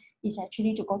chart is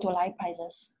actually to go to live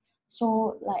prices.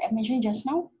 So like I mentioned just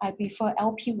now, I prefer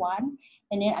LP1,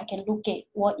 and then I can look at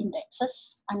world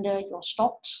indexes under your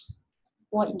stocks,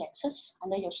 world indexes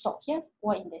under your stock here,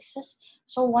 world indexes.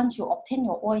 So once you obtain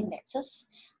your world indexes,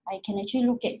 I can actually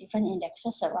look at different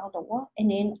indexes around the world, and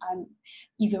then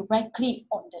if you right click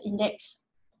on the index,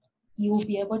 you will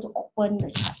be able to open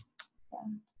the chart. Yeah.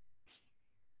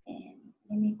 And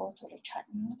let me go to the chart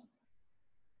now.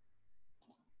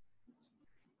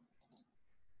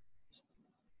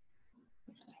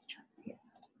 Here's my chart here.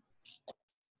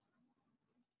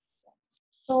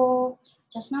 So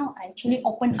just now I actually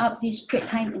opened up this trade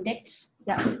time index.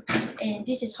 Yeah. And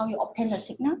this is how you obtain the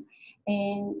signal.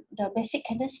 And the basic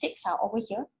candlesticks are over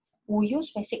here. We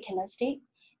use basic candlestick,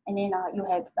 and then you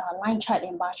have line chart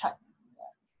and bar chart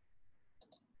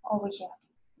over here.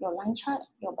 Your line chart,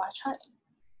 your bar chart,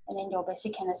 and then your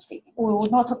basic candlestick. We will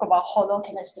not talk about hollow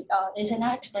candlestick. There's an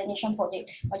explanation for it.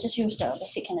 I just use the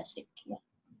basic candlestick. Yeah.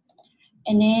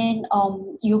 And then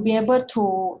you'll be able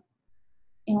to,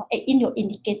 add in your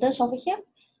indicators over here.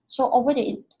 So over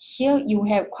here you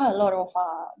have quite a lot of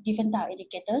different type of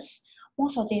indicators.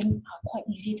 Most of them are quite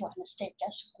easy to understand.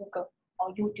 Just Google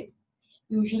or YouTube.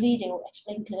 Usually they will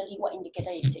explain clearly what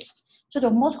indicator is it. So the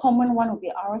most common one will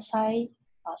be RSI,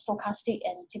 stochastic,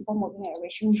 and simple moving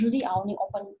average. Usually I only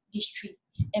open these three,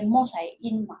 and most I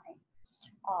in my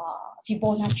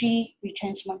Fibonacci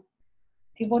retracement.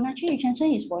 Fibonacci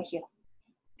retracement is over here.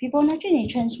 Fibonacci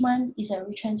retracement is a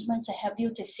retracement that help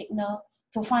you to signal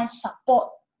to find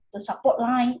support, the support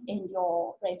line and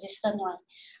your resistance line.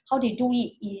 How they do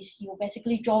it is you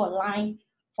basically draw a line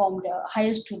from the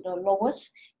highest to the lowest,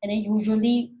 and then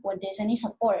usually when there's any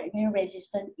support or any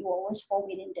resistance, it will always fall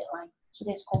within that line. So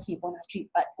that's called Fibonacci.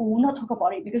 But we will not talk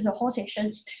about it because the whole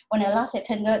sessions, when I last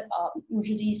attended,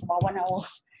 usually is about 1 hour.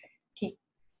 Okay.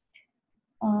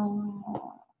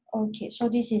 Okay, so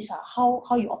this is how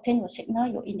you obtain your signal,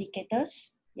 your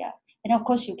indicators. Yeah, and of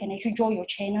course you can actually draw your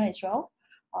channel as well.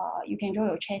 You can draw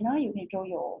your channel. You can draw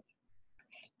your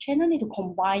channel. Need to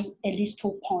combine at least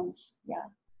 2 points. Yeah.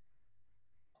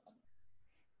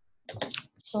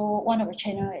 So one of the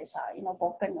channel is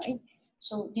broken, right?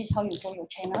 So this is how you draw your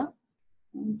channel.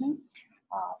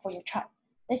 For your chart.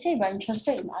 Let's say if you're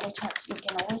interested in other charts, you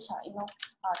can always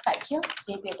type here.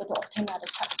 You'll be able to obtain other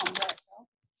chart from here as well.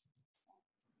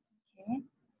 Okay.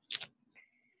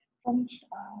 From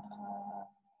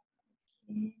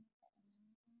okay.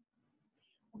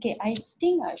 Okay, I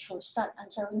think I should start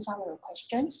answering some of your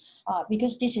questions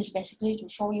because this is basically to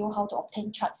show you how to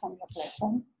obtain chart from your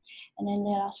platform. And then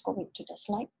let us go back to the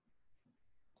slide.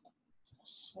 The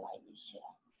slide is here.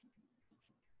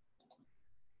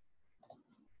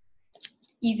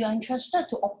 If you're interested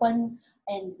to open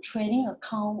and trading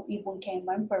account with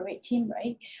Bunkan Parade team,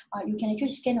 right? You can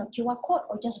actually scan a QR code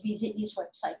or just visit this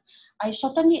website. I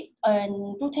shorten it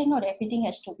and do take note that everything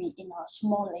has to be in a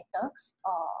small letter,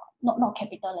 not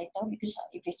capital letter, because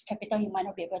if it's capital, you might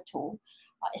not be able to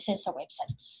access the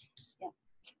website. Yeah.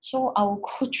 So I'll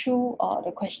go through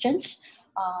the questions.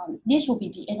 This will be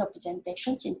the end of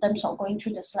presentations in terms of going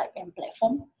through the slide and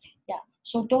platform. Yeah.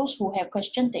 So those who have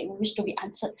questions that wish to be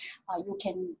answered, you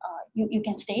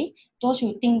can stay. Those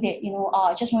who think that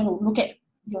just want to look at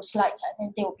your slides, and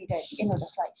then they will be there at the end of the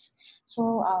slides.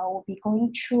 So I will be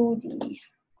going through the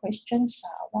questions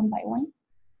one by one.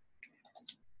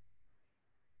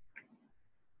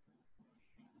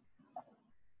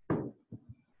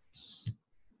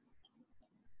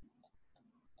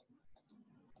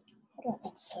 How do I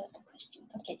answer the question?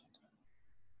 Okay.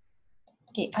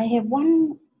 Okay, I have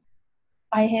one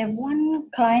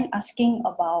client asking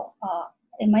about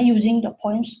am I using the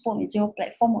Poems 2.0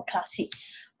 platform or Classic?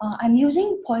 I'm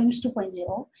using Poems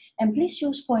 2.0, and please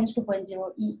use Poems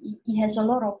 2.0. It has a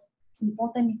lot of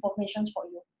important information for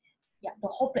you. Yeah, the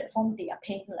whole platform, they are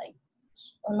paying like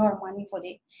a lot of money for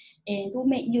it, and to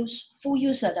make full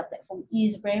use of the platform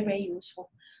is very, very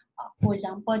useful. For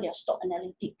example, their stock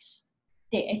analytics,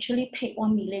 they actually paid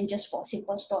 1 million just for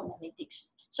simple stock analytics.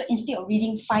 So instead of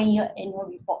reading 5-year annual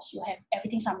reports, you have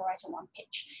everything summarized on one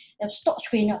page. The stock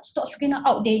screener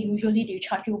out there, usually they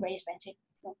charge you very expensive,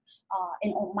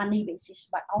 and on monthly basis,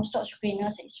 but our stock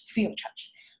screeners is free of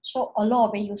charge. So a lot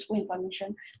of very useful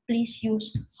information. Please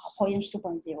use Poems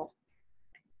 2.0.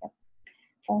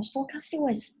 For stochastic,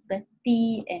 what is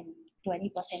 30 and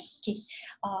 20%? Okay.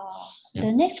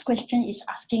 The next question is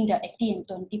asking the 80 and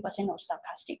 20% of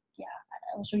stochastic. Yeah,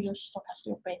 I also use stochastic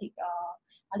to predict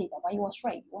Alibaba. It was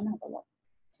right. You won't have a lot.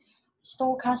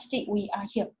 Stochastic, we are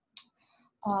here.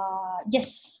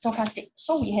 Yes, stochastic.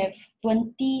 So we have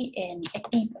 20 and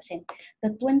 80%. The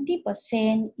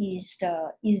 20% is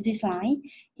this line,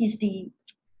 is the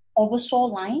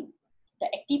oversold line. The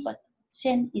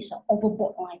 80% is an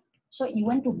overbought line. So you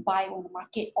want to buy when the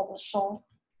market oversold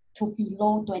to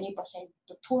below 20%.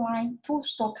 The two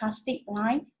stochastic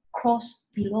line cross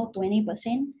below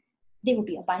 20%, they will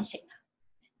be a buy signal.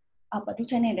 But do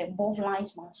tell you that both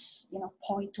lines must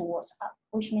point towards up,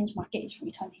 which means market is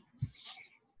returning.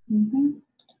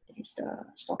 That is the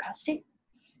stochastic.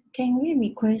 Can we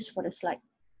request for the slide?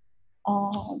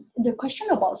 The question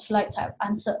about slides I've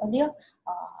answered earlier.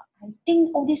 I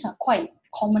think all these are quite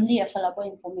commonly available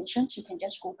information. So you can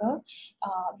just Google,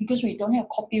 because we don't have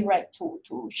copyright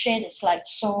to share the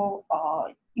slides. So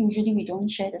usually we don't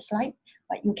share the slide,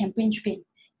 but you can print screen.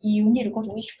 You need to go to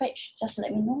which page? Just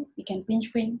let me know. You can print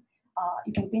screen.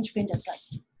 You can print screen the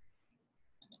slides.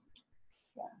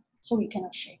 Yeah. So we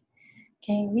cannot share.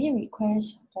 Can we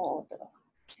request for the?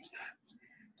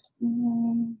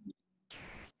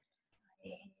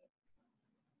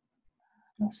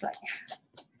 No slide.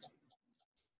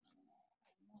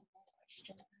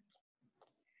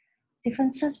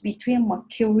 Differences between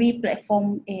Mercury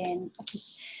platform and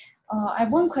I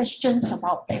have one questions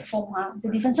about platform.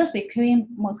 The differences between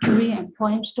Mercury and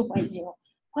Poems 2.0.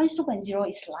 Poems 2.0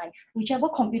 is live. Whichever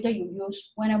computer you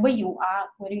use, whenever you are,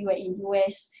 whether you are in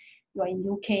US, you are in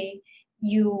UK,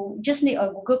 you just need a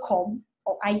Google Chrome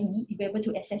or IE, you'll be able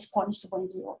to access Poems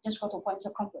 2.0. Just go to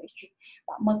poems.com.sg.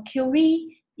 But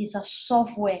Mercury is a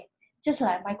software, just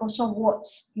like Microsoft Word,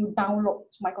 you download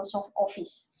Microsoft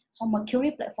Office. So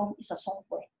Mercury platform is a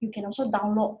software. You can also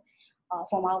download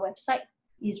from our website.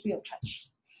 It's free of charge.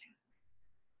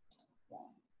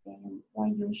 And why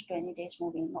use 20 days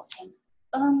moving, not 10?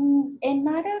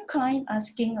 Another client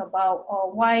asking about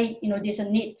why there's a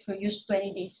need to use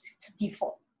 20 days. It's a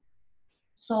default.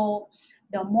 So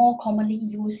the more commonly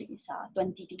used is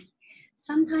 20 days.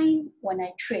 Sometimes when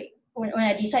I trade, when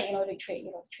I decide to trade,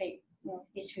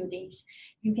 these few days,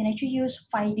 you can actually use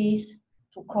 5 days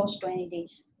to cross 20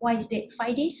 days. Why is that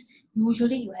 5 days?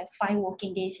 Usually you have 5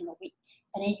 working days in a week,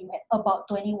 and then you have about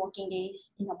 20 working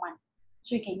days in a month.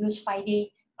 So you can use 5 days,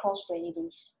 cross 20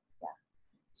 days. Yeah.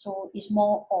 So it's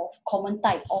more of common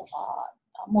type of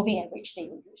moving average that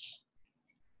you use.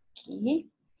 Okay.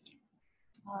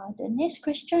 The next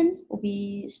question will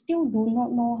be, still do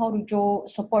not know how to draw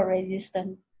support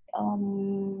resistance.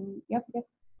 Yep.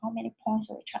 How many points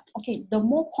will chart? Okay, the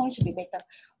more points will be better.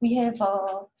 We have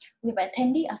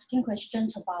attendee asking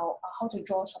questions about how to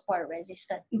draw support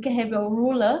resistance. You can have your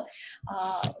ruler,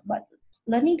 but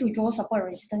learning to draw support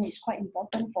resistance is quite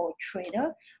important for a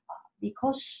trader,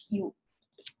 because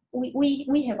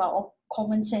we have our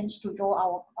common sense to draw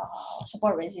our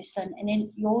support resistance, and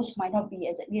then yours might not be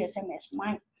exactly the same as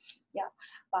mine. Yeah,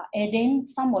 and then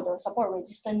some of the support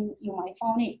resistance you might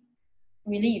find it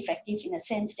really effective in the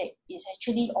sense that it's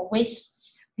actually always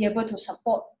be able to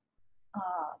support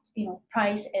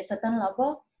price at a certain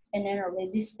level, and then a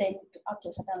resistance up to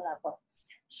a certain level.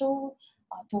 So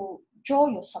to draw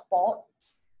your support,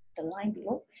 the line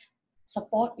below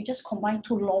support, you just combine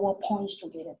 2 lower points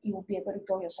together. You will be able to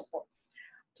draw your support.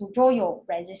 To draw your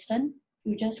resistance,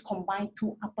 you just combine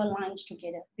 2 upper lines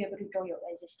together, be able to draw your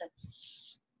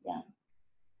resistance. Yeah.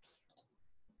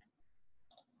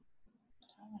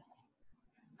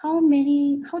 How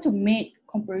to make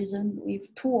comparison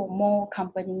with 2 or more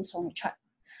companies on the chart.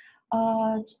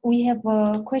 We have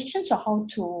questions on how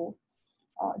to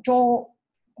draw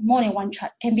more than one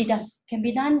chart. Can be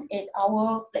done at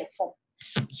our platform.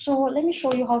 So let me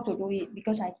show you how to do it,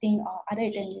 because I think other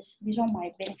attendees, this one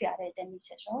might benefit other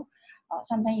attendees as well.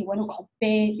 Sometimes you want to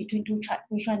compare between 2 charts,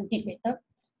 which one did better.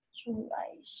 So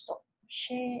I stop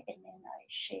share and then I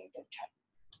share the chart,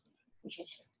 which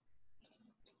is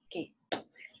okay.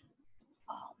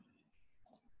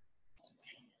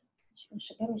 So you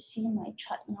should be able to see my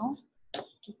chart now.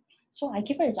 Okay. So I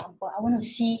give an example. I want to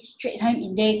see Straits Time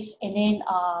Index, and then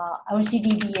I want to see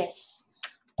DBS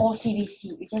or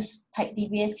CBC. You just type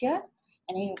DBS here,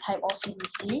 and then you type all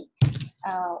CBC.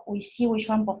 We see which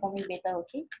one performing better,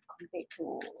 okay, compared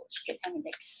to Straits Time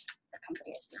Index. The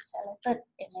company has been selected,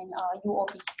 and then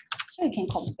UOB. So you can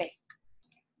compare.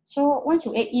 So once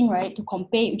you add in, right, to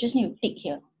compare, you just need to tick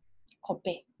here,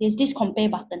 compare. There's this compare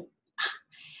button.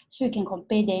 So you can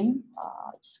compare them,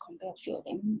 just compare a few of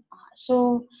them.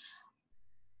 So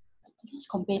let's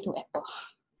compare to Apple.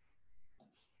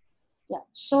 Yeah,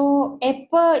 so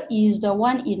Apple is the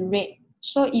one in red.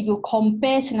 So if you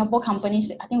compare Singapore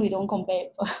companies, I think we don't compare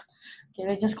Apple. Okay,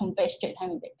 let's just compare Straits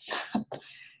Time Index.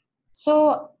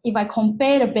 So if I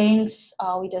compare the banks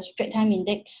with the Straits Time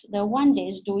Index, the one that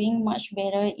is doing much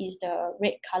better is the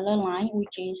red color line,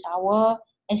 which is our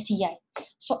STI.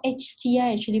 So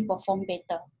STI actually performed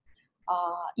better.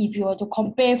 If you were to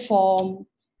compare from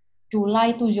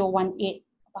July 2018,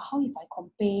 but how if I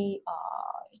compare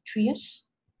 3 years?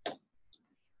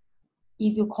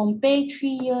 If you compare 3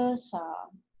 years,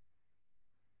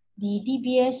 the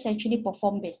DBS actually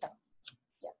performed better.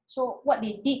 Yeah. So what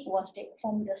they did was that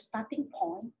from the starting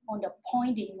point, on the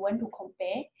point that you want to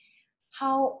compare,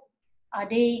 how are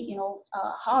they,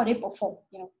 how are they perform?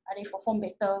 Are they perform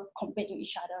better compared to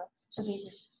each other? So this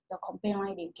is the compare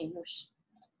line that you can use.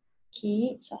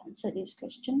 Okay, so I answered this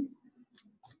question.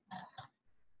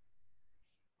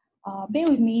 Bear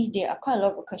with me, there are quite a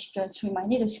lot of questions. We might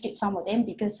need to skip some of them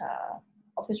because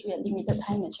obviously we have limited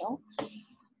time as well.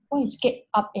 What is get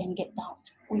up and get down?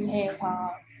 We have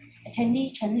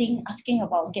attendee Chen Ling asking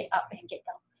about get up and get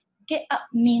down. Get up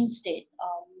means that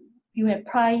you have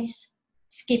price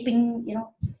skipping,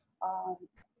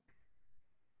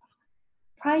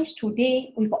 price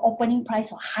today with opening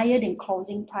price or higher than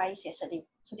closing price yesterday.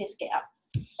 So that's get up.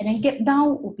 And then get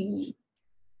down will be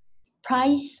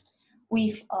price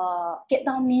with get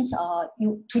down means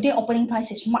today opening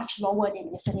price is much lower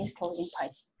than yesterday's closing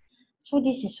price. So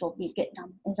this is what we get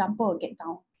down. Example of get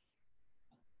down.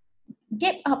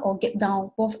 Get up or get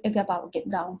down, both about get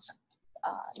down.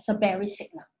 It's a bearish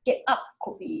signal. Get up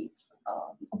could be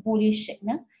a bullish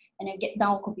signal, and then get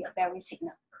down could be a bearish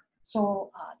signal. So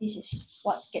this is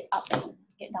what get up and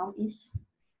get down is.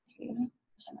 Okay,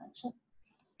 that's an answer.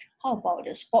 How about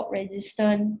the support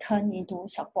resistance turn into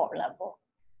support level?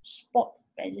 Support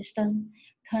resistance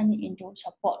turn into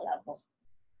support level.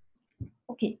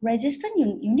 Okay, resistance,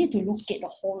 you need to look at the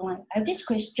whole line. I have these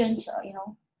questions,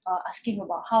 asking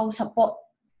about how support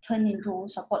turn into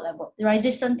support level. The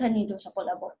resistance turn into support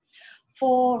level.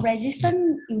 For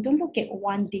resistance, you don't look at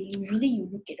one day. Usually you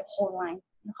look at the whole line.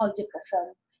 How does it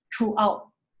perform throughout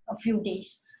a few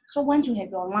days? So once you have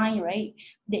your line, right,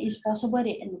 there is possible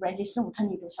that resistance will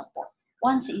turn into support.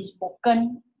 Once it is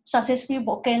broken, successfully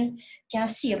broken, can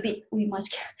see a bit, we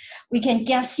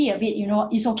can see a bit,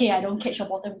 it's okay, I don't catch a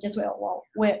bottom, just wait a while,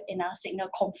 wait in a signal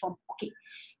confirm. Okay,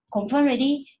 confirm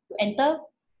ready, you enter,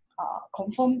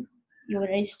 confirm your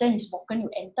resistance is broken, you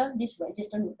enter, this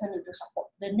resistance will turn into support.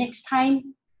 The next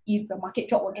time, if the market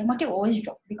drop again, market will always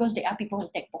drop because there are people who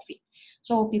take profit.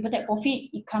 So people take profit,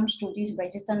 it comes to this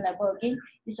resistance level again,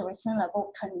 this resistance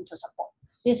level turn into support.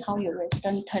 This is how your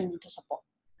resistance turn into support.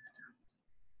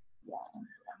 Yeah,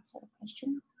 answer the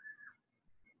question.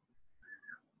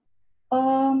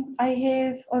 I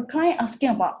have a client asking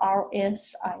about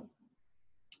RSI,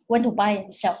 when to buy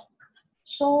and sell.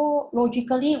 So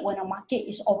logically, when a market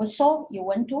is oversold, you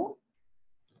want to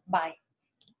buy.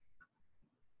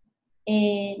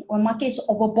 And when market is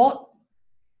overbought,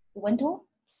 you want to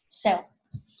sell.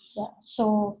 Yeah.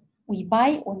 So we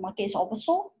buy when market is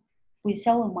oversold, we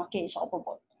sell when market is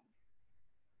overbought.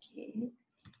 Okay.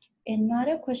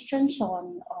 Another questions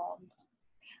on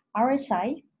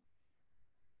RSI.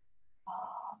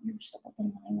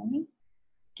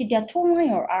 Okay, there are 2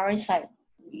 lines or RSI.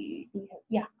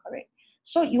 Yeah, correct.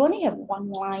 So you only have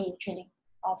 1 line actually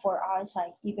for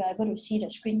RSI. If you're able to see the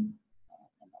screen,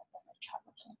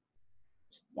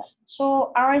 yeah.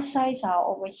 So RSIs are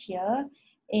over here,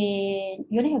 and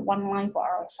you only have 1 line for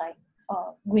RSI,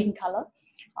 green color.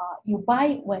 You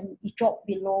buy when it dropped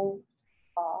below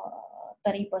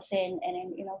 30%, and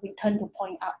then return to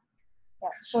point up. Yeah,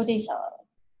 so this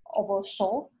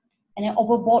oversold, and then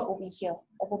overbought will be here.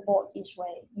 Overbought is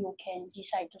where you can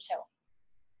decide to sell.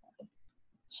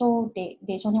 So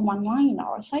there's only one line in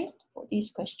our side for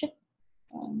this question.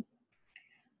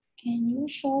 Can you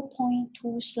show point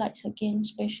 2 slides again,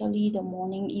 especially the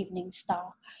morning evening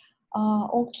star?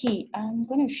 Okay, I'm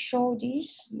going to show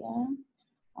this. Yeah.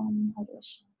 How do I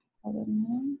show? I don't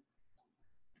know.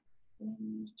 Let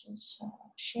me just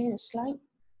share the slide.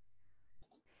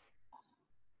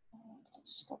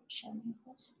 Stop sharing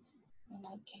first, and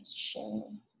I can share.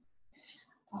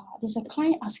 There's a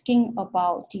client asking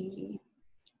about the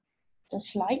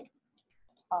slide.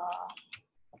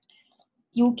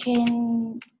 You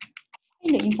can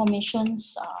find the information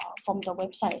from the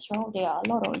website as well. There are a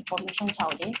lot of information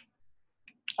out there,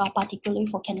 particularly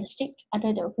for candlestick.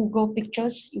 Under the Google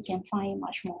pictures, you can find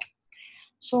much more.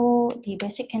 So the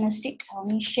basic candlesticks, I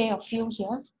only share a few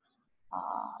here.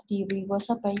 The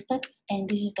reversal pattern, and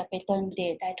this is the pattern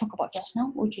that I talked about just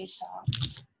now, which is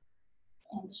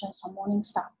and this one's a morning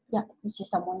star. Yeah, this is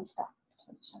the morning star.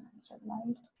 So this one is a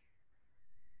live.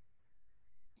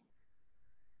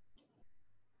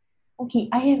 Okay,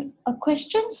 I have a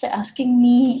question asking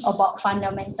me about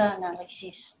fundamental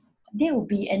analysis. There will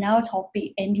be another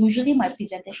topic, and usually my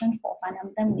presentation for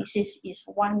fundamental analysis is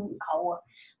 1 hour.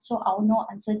 So I'll not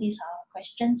answer these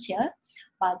questions here.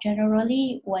 But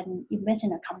generally, when you invest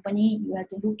in a company, you have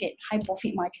to look at high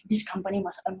profit margin. This company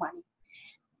must earn money.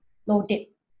 Low debt.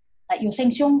 Like your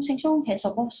Sheng Siong has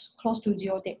almost close to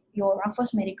 0 debt. Your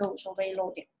Raffles Medical is also very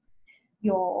low debt.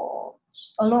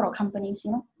 A lot of companies,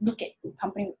 look at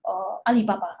company,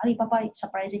 Alibaba,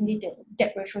 surprisingly, the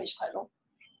debt ratio is quite low.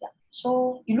 Yeah.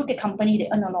 So you look at company, they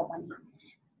earn a lot of money.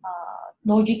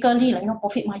 Logically,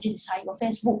 profit margin is high. Your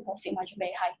Facebook profit margin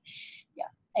very high. Yeah,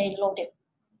 and low debt.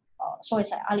 So it's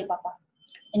like Alibaba.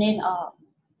 And then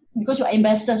because you're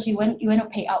investors, you want to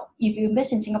pay out. If you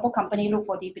invest in Singapore company, look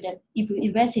for dividend. If you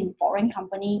invest in foreign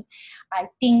company, I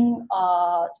think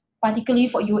particularly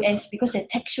for US, because they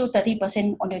tax you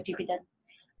 30% on your dividend.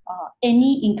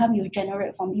 Any income you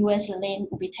generate from US land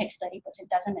will be taxed 30%.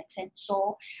 Doesn't make sense.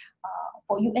 So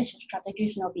for US, your strategy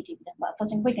should not be dividend. But for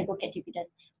example, you can look at dividend.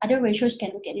 Other ratios can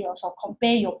look at it also.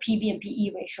 Compare your PB and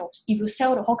PE ratios. If you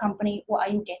sell the whole company, what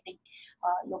are you getting?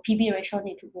 Your PB ratio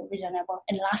need to be reasonable.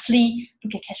 And lastly,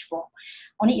 look at cash flow.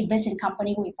 Only invest in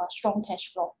company with a strong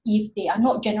cash flow. If they are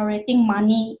not generating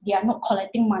money, they are not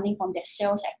collecting money from their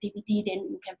sales activity, then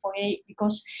you can forget it,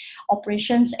 because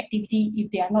operations activity,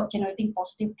 if they are not generating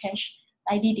positive cash,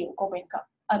 likely they will go bankrupt.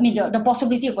 I mean, the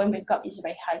possibility of going bankrupt is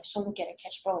very high. So look at the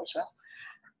cash flow as well.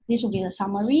 This will be the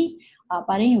summary, but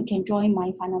then you can join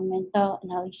my fundamental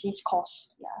analysis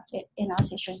course. Yeah, in our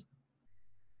session.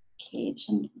 Okay,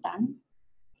 so done.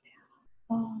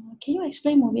 Can you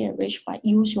explain moving average, but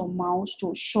use your mouse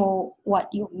to show what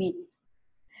you mean?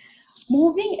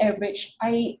 Moving average,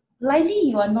 likely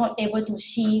you are not able to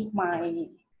see my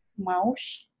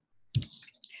mouse.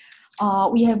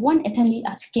 We have one attendee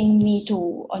asking me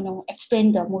to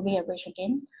explain the moving average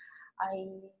again.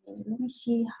 Let me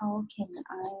see how can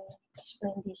I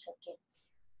explain this again.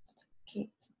 Okay,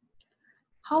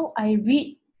 how I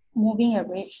read moving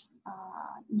average.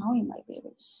 Now you might be able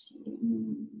to see.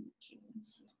 Okay, let me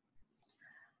see.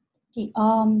 Okay,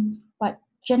 but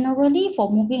generally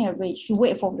for moving average, you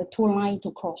wait for the 2 lines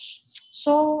to cross.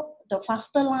 So the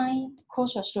faster line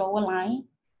cross your slower line,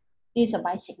 this is a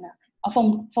buy signal.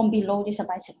 From below, this is a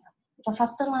buy signal. If a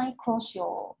faster line cross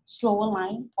your slower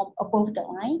line from above the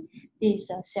line, this is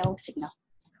a sell signal.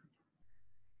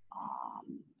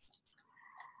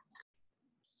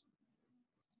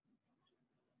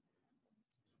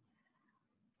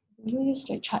 You use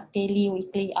the chart daily,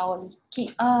 weekly, hourly.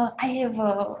 Okay, I have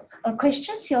a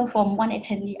question here from one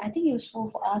attendee. I think useful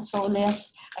for us, so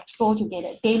let's explore together.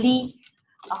 Daily,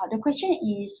 the question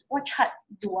is, what chart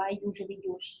do I usually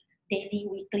use? Daily,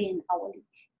 weekly, and hourly.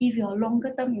 If you're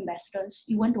longer term investors,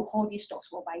 you want to hold these stocks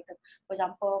for buy them. For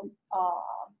example,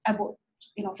 I bought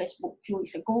Facebook a few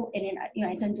weeks ago, and then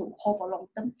I tend to hold for long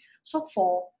term. So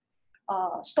for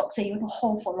stocks that you want to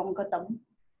hold for longer term,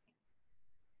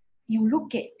 you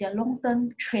look at their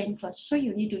long-term trend first. So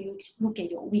you need to look at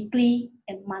your weekly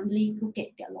and monthly, look at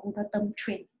their longer-term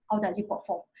trend. How does it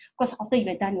perform? Because after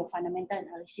you've done your fundamental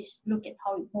analysis, look at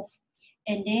how it moves.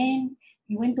 And then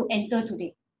you want to enter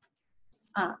today.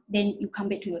 Then you come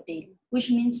back to your daily, which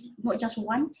means not just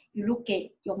one, you look at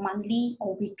your monthly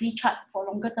or weekly chart for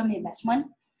longer-term investment,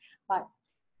 but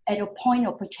at a point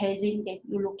of purchasing, then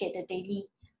you look at the daily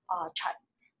chart.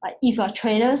 But if you are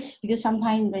traders, because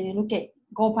sometimes when you look at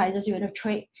gold prices, you want to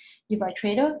trade. If you're a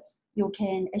trader, you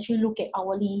can actually look at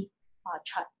hourly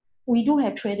chart. We do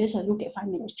have traders that look at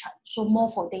 5-minute chart, so more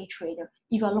for day trader.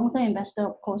 If you're a long-term investor,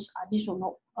 of course, this will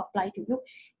not apply to you.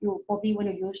 You probably want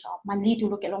to use monthly to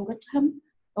look at longer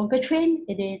trend,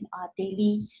 and then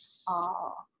daily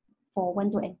for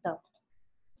when to enter.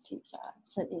 Okay, so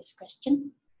answer this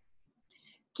question.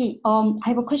 Okay, I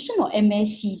have a question on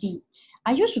MACD.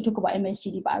 I used to talk about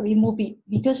MACD, but I removed it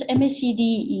because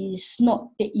MACD is not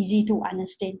that easy to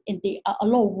understand, and there are a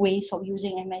lot of ways of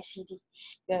using MACD,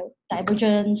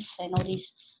 divergence and all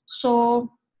this.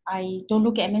 So I don't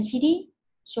look at MACD,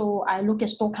 so I look at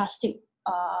stochastic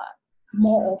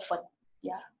more often.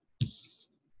 Yeah.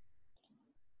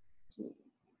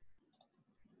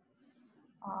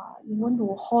 You want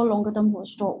to hold longer term for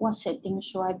stock, what settings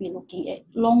should I be looking at?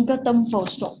 Longer term for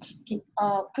stocks, okay.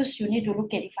 Because you need to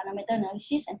look at the fundamental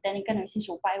analysis and technical analysis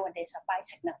to buy when there's a buy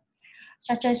signal,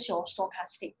 such as your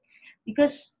stochastic.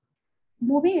 Because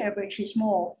moving average is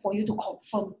more for you to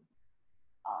confirm.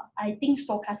 I think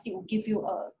stochastic will give you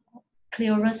a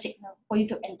clearer signal for you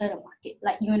to enter the market.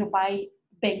 Like you want to buy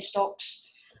bank stocks,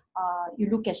 you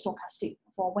look at stochastic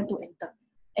for when to enter.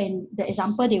 And the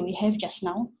example that we have just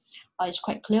now is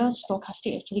quite clear.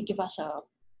 Stochastic actually give us a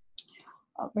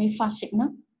very fast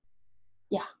signal.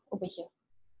 Yeah, over here.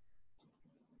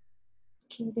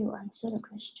 Okay, they will answer the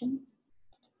question.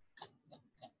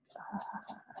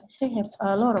 I still have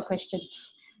a lot of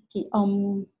questions. Okay,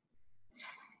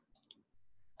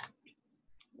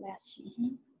 let's see.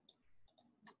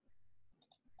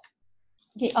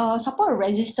 Okay, support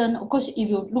resistance. Of course, if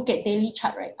you look at daily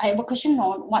chart, right? I have a question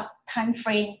on what time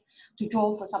frame to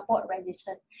draw for support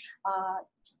resistance.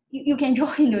 You can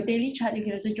draw in your daily chart. You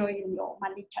can also draw in your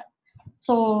monthly chart.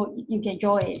 So you can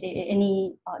draw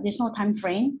any. There's no time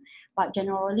frame, but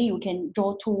generally you can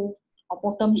draw two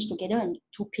bottoms together and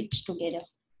two peaks together.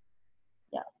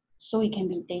 Yeah. So it can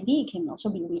be daily. It can also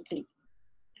be weekly.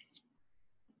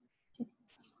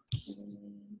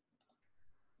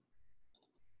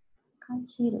 Can't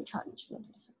see the chart.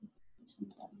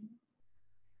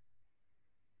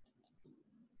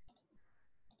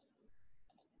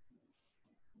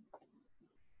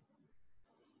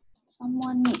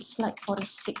 Someone needs slide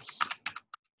 46.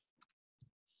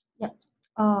 Yeah.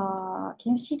 Can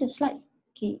you see the slide?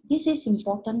 Okay, this is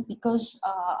important because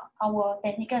our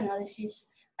technical analyst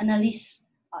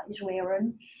is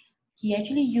Warren. He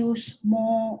actually used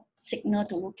more signal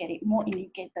to look at it, more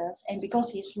indicators, and because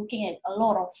he's looking at a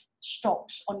lot of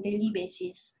stocks on daily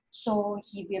basis, so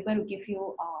he'll be able to give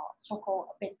you so-called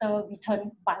better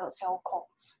return buy or sell call.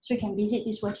 So you can visit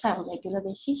this website on a regular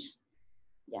basis.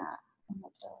 Yeah, I'm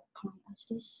not the client as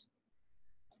this.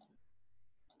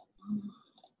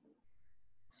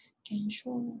 Can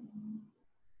show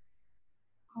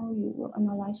how you will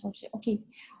analyze website. Okay,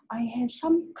 I have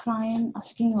some client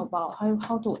asking about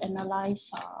how to analyze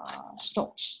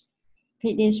stocks.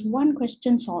 Okay, there's one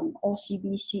question on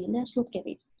OCBC. Let's look at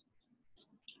it.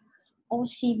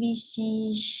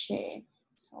 OCBC share.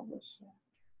 It's over here.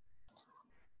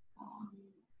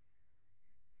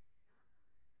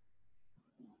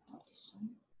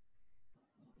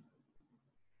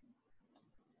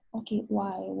 Okay,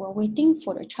 while we're waiting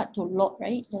for the chart to load,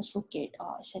 right? Let's look at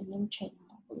ascending channel.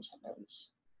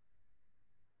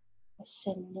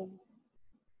 Ascending.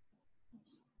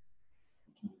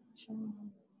 Okay, so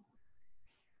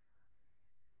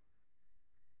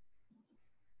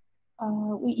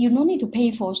you no need to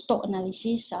pay for stock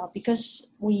analysis because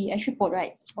we actually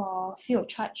provide free of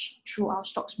charge through our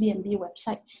stocks BNB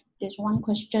website. There's one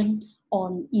question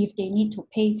on if they need to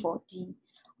pay for the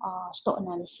stock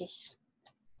analysis.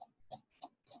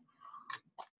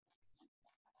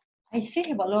 I still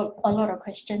have a lot of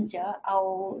questions here.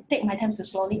 I'll take my time to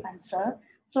slowly answer.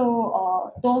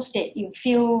 So those that you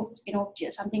feel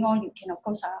there's something on, you can of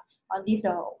course leave the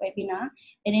webinar,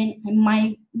 and then I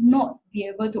might not be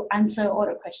able to answer all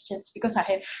the questions because I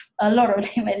have a lot of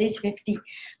them, at least 50.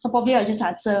 So probably I'll just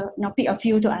answer, pick a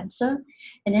few to answer,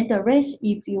 and then the rest,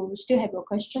 if you still have your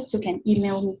questions, you can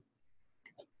email me.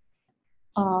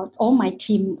 All my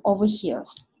team over here.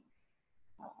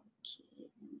 Okay,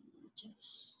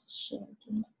 just share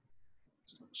again.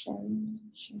 Stop sharing,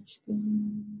 share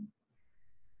screen.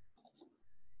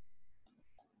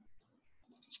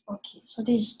 Okay, so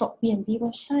this is stock BNB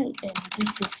website, and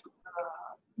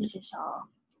this is our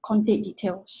contact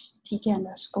details, TK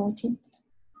team.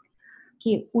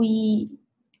 Okay,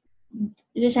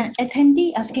 there's an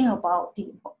attendee asking about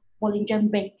the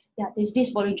Bollinger Band. Yeah, there's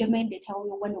this Bollinger Band. They tell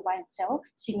you when to buy and sell,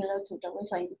 similar to the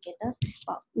rest of indicators,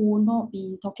 but we will not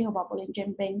be talking about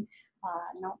Bollinger Band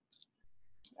now.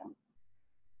 Yeah.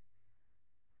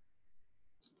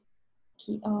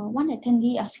 Okay, one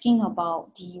attendee asking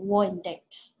about the war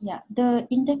index. Yeah, the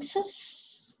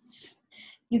indexes,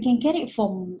 you can get it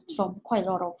from quite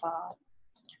a lot of uh,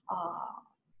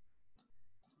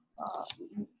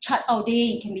 chart out there.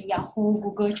 It can be Yahoo,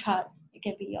 Google chart. It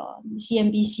can be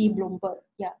CNBC, Bloomberg.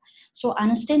 Yeah. So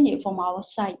understand it from our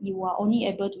side. You are only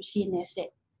able to see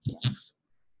NASDAQ. Yeah.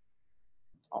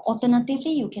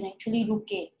 Alternatively, you can actually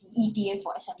look at the ETF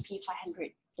for S&P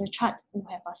 500. The chart will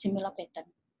have a similar pattern.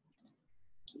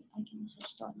 Okay, I can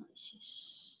assess the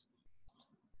analysis.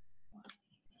 Okay.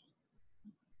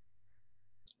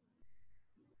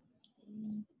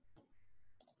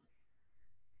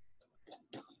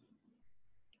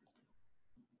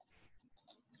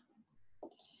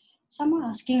 Someone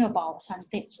asking about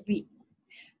Suntec REIT.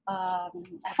 I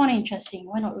found it interesting.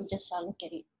 Why not we just look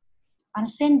at it?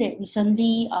 Understand that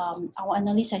recently our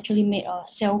analyst actually made a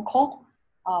sell call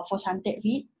for Suntec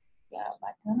REIT. Yeah, but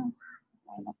I don't know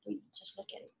why not we just look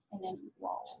at it and then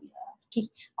wow, yeah. Okay,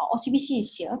 OCBC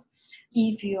is here.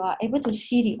 If you are able to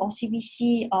see the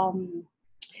OCBC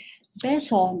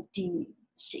based on the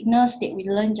signals that we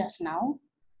learned just now,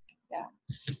 yeah.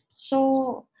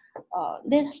 So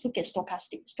let us look at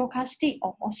stochastic. Stochastic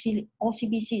of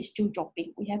OCBC is still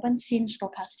dropping. We haven't seen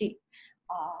stochastic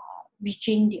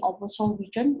reaching the oversold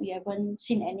region. We haven't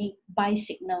seen any buy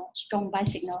signal, strong buy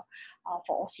signal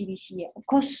for OCBC yet. Of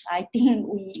course, I think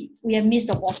we have missed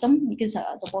the bottom because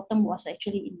the bottom was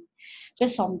actually in,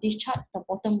 based on this chart, the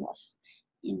bottom was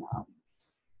in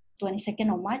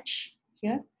 22nd of March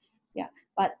here. Yeah,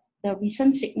 but the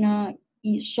recent signal,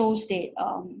 it shows that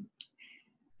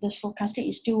the stochastic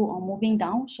is still moving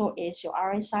down. So as your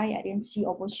RSI, I didn't see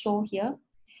oversold here.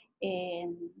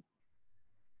 And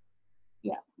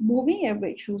yeah, moving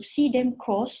average, you see them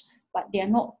cross, but they are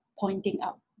not pointing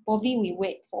up. Probably we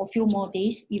wait for a few more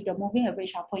days. If the moving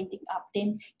average are pointing up,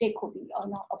 then there could be a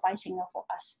buy signal for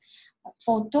us.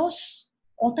 For those,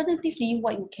 alternatively,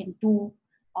 what you can do,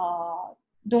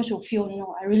 those who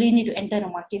feel, I really need to enter the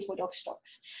market for those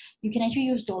stocks, you can actually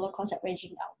use dollar cost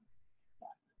averaging out.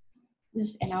 This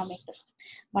is another method.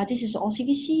 But this is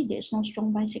OCBC, there's no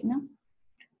strong buy signal.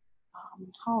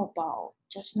 How about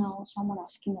just now someone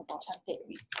asking about Suntec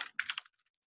REIT?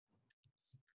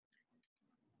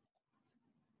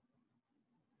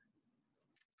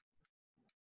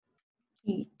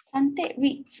 Okay, Suntec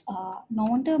REITs, no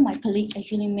wonder my colleague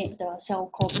actually made the sell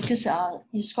call because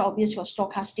it's quite obvious your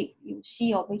stochastic. You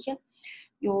see over here,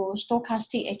 your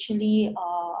stochastic actually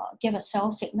gave a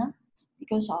sell signal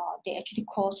because they actually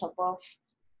cross above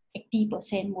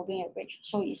 80% moving average.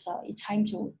 So it's time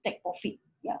to take profit.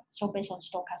 Yeah. So based on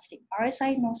stochastic,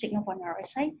 RSI no signal for an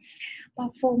RSI,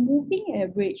 but for moving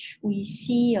average, we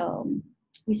see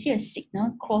a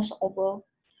signal crossover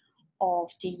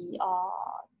of the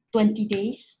 20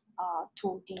 days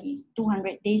to the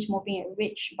 200 days moving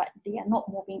average, but they are not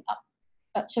moving up.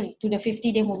 Sorry, to the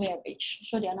 50-day moving average,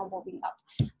 so they are not moving up.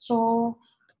 So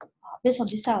based on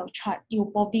this style of chart, you'll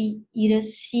probably either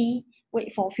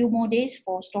wait for a few more days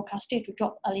for stochastic to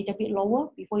drop a little bit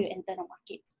lower before you enter the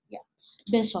market. Yeah,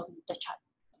 based on the chart.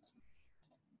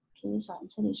 Okay, so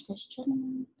answer this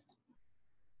question.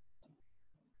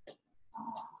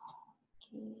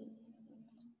 Okay.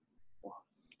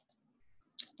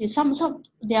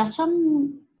 There are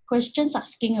some questions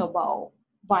asking about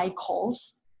buy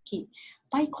calls. Okay,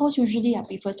 buy calls usually I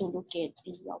prefer to look at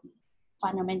the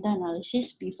fundamental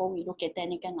analysis before we look at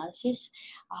technical analysis.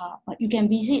 But you can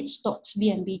visit Stocks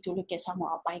BNB to look at some of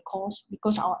our buy calls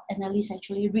because our analysts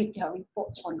actually read their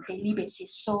reports on daily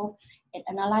basis. So and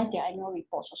analyze their annual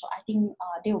reports also. I think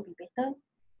they will be better.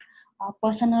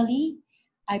 Personally,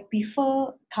 I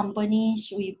prefer companies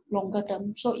with longer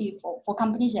term. So if for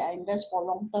companies that I invest for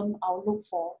long term, I'll look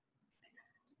for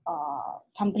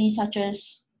companies such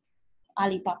as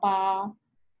Alibaba,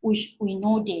 which we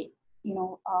know that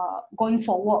going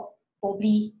forward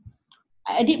probably.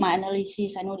 I did my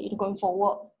analysis. I know that going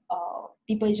forward,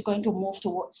 people is going to move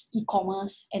towards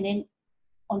e-commerce, and then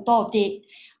on top of that,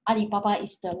 Alibaba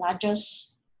is the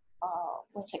largest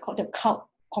what's it called, the cloud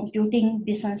computing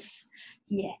business.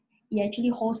 Yeah, it actually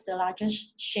holds the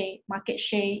largest market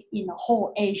share in the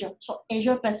whole Asia. So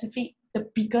Asia Pacific, the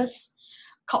biggest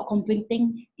cloud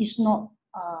computing is not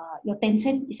your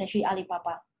Tencent, it's actually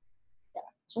Alibaba. Yeah.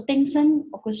 So Tencent,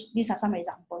 of course, these are some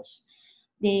examples.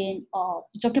 Then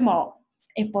talking about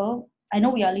Apple, I know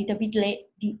we are a little bit late.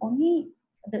 The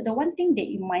one thing that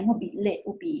you might not be late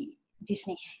would be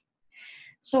Disney.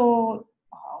 So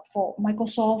for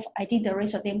Microsoft, I think the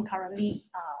rest of them currently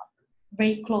are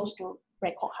very close to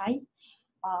record high.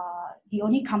 The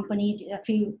only company that I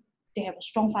feel they have a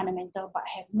strong fundamental but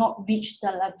have not reached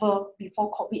the level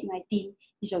before COVID-19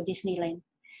 is your Disneyland.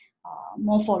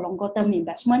 More for longer term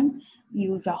investment,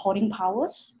 if you're holding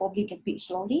powers, probably can pick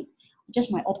slowly.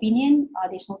 Just my opinion,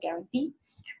 there's no guarantee.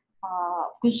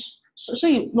 Because so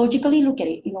you logically look at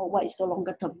it, what is the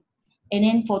longer term? And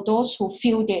then for those who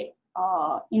feel that,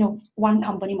 one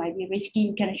company might be risky,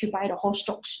 you can actually buy the whole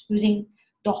stocks using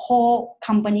the whole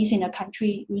companies in the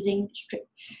country using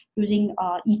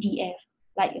ETF,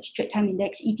 like your Straight Time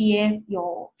Index ETF,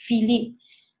 your Phillip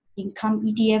Income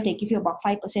ETF. They give you about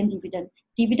 5% dividend.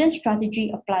 Dividend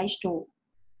strategy applies to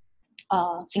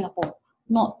Singapore,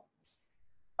 not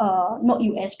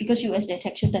US, because US they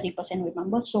tax you 30%,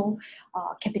 remember? So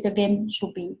capital gain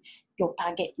should be your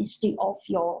target instead of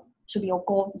should be your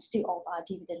goal instead of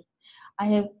dividend. I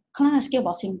have client asking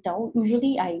about Singtel.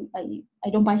 Usually I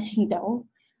don't buy Singtel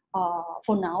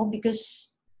for now,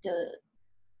 because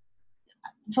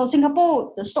for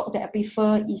Singapore, the stock that I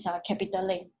prefer is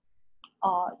CapitaLand.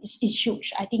 It's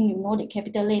huge. I think you know that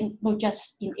CapitaLand, not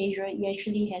just in Asia, it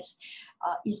actually has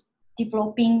is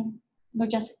developing not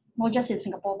just in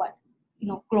Singapore, but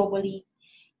globally.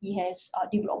 It has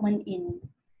development in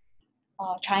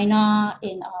China,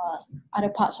 in other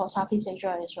parts of Southeast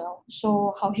Asia as well.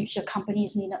 So how huge the company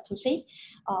is needed to say,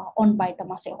 owned by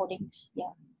Temasek Holdings. Yeah.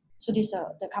 So this is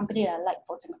the company that I like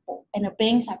for Singapore. And the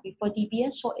banks, I prefer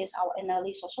DBS, so is our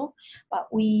analyst also. But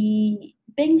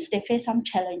banks, they face some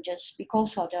challenges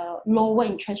because of the lower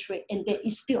interest rate, and there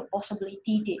is still a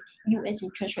possibility that US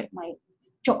interest rate might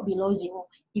drop below zero.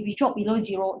 If you drop below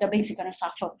zero, the banks are going to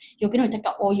suffer. You're going to take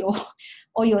out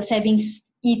all your savings.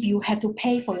 If you have to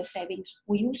pay for your savings,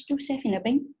 will you still save in a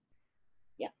bank?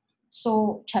 Yeah.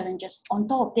 So challenges. On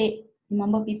top of that,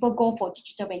 remember, people go for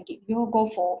digital banking. People go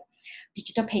for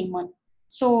digital payment.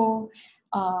 So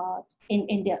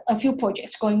and there are a few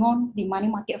projects going on. The money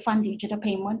market fund, digital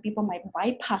payment, people might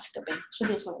bypass the bank. So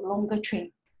there's a longer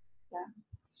trend. Yeah.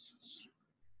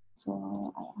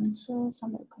 So I answer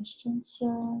some of the questions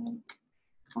here.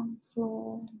 Fund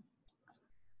flow.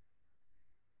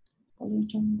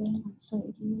 Origin bank answer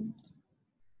again.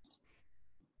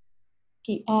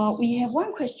 Okay, we have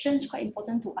one question quite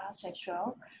important to ask as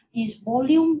well. Is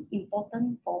volume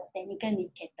important for technical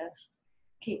indicators?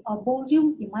 Okay,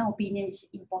 volume, in my opinion, is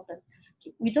important.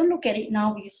 Okay, we don't look at it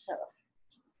now because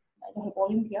I don't have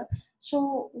volume here.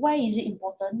 So why is it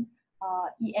important?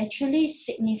 It actually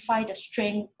signifies the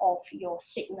strength of your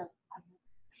signal.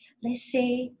 Let's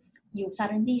say you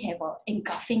suddenly have an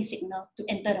engulfing signal to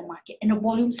enter the market and the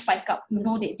volume spike up. You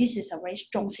know that this is a very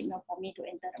strong signal for me to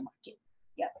enter the market.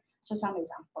 Yeah. So some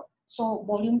example. So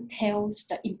volume tells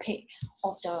the impact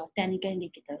of the technical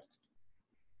indicator.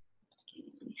 Okay.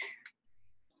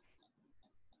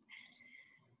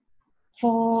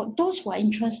 For those who are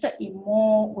interested in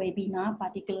more webinar,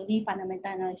 particularly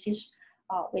fundamental analysis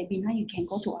webinar, you can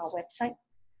go to our website.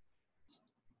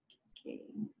 Okay.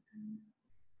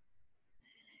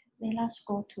 Let us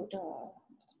go to the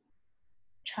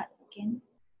chart again.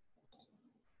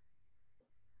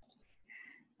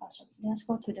 So let's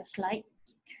go to the slide.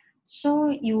 So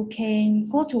you can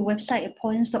go to website at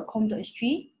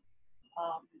points.com.sg.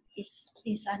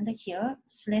 It's under here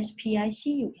 /PIC.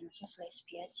 You can also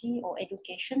 /PIC or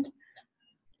education.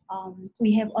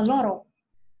 We have a lot of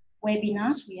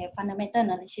webinars. We have fundamental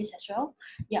analysis as well.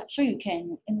 Yeah, so you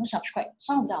can subscribe.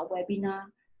 Some of the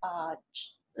webinar,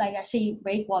 like I say,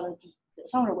 very quality.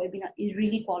 Some of the webinar is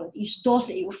really quality. It's those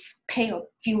that you pay a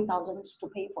few thousands to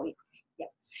pay for it.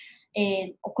 Yeah,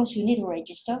 and of course you need to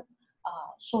register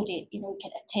so that you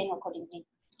can attend accordingly.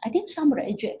 I think some of the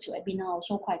EduX webinar are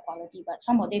also quite quality, but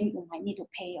some of them you might need to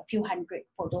pay a few hundred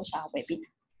for those webinars.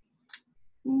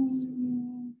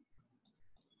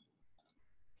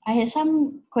 I had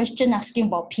some question asking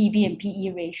about PB and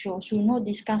PE ratios. We not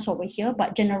discuss over here,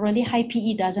 but generally high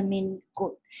PE doesn't mean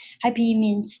good. High PE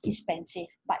means expensive,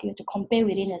 but you have to compare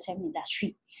within the same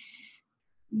industry.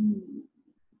 Okay,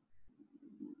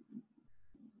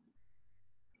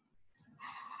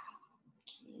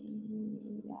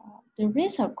 the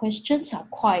rest of questions are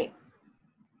quite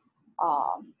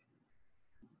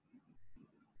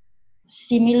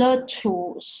similar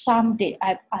to some that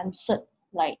I've answered,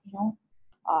 like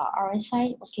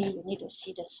RSI. Okay, you need to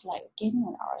see the slide again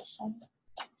on RSI.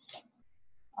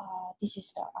 This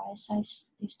is the RSI. This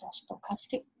is the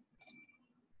stochastic.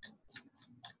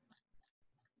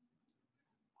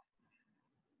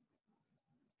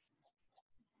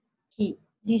 Okay,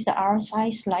 this is the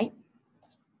RSI slide.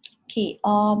 Okay,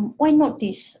 why not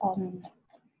this? Okay,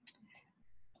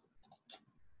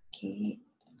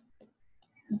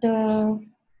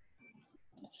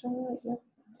 so yep.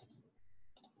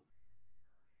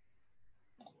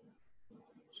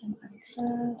 Some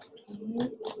answer. Okay.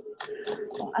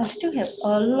 Well, I still have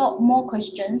a lot more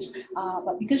questions,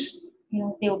 but because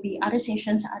there will be other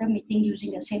sessions, other meetings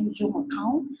using the same Zoom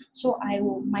account, so I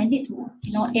will might need to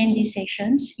end these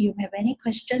sessions. If you have any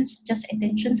questions, just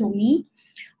attention to me.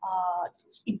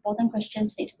 Important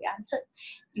questions need to be answered.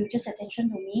 You just attention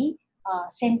to me.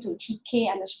 Send to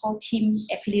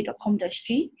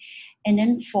tk_team@phillip.com.sg, and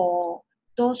then for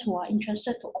those who are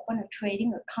interested to open a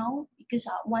trading account, because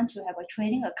once you have a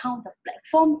trading account, the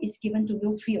platform is given to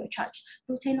you free of charge.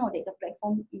 Do take note that the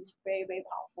platform is very, very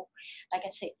powerful. Like I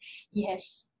said, it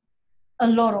has a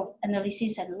lot of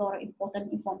analysis and a lot of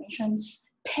important informations,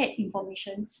 paid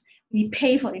informations. We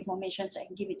pay for informations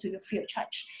and give it to you free of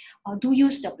charge. Do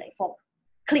use the platform.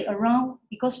 Click around,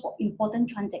 because for important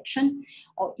transaction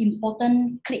or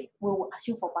important click, we will ask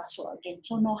you for password again.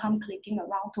 So no harm clicking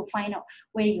around to find out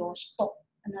where your stock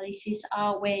analysis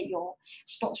are, where your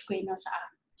stock screeners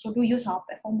are. So do use our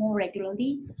platform more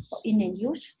regularly, log in and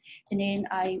use. And then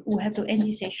I will have to end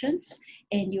these sessions.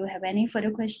 And you have any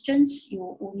further questions,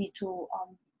 you will need to,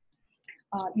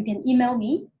 you can email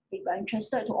me if you're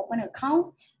interested to open an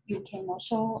account. You can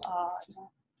also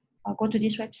go to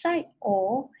this website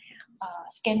or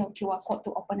scan the QR code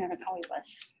to open an account with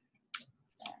us.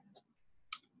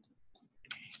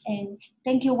 And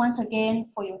thank you once again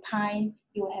for your time.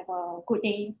 You have a good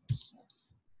day.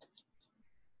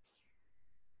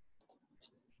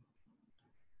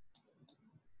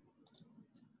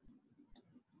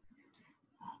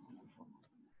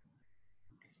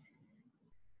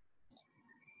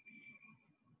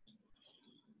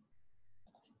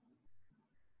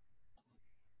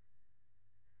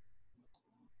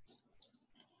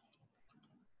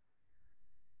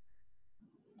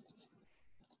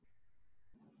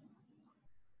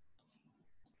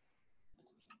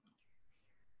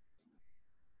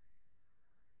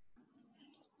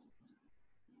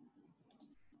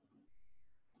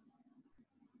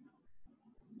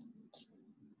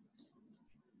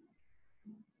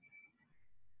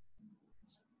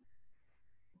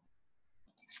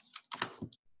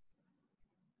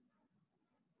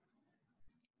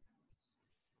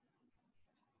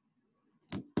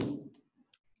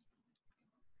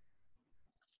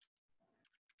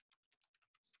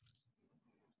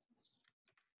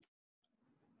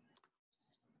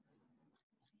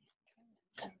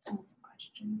 Some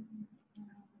question.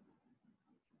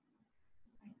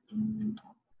 I think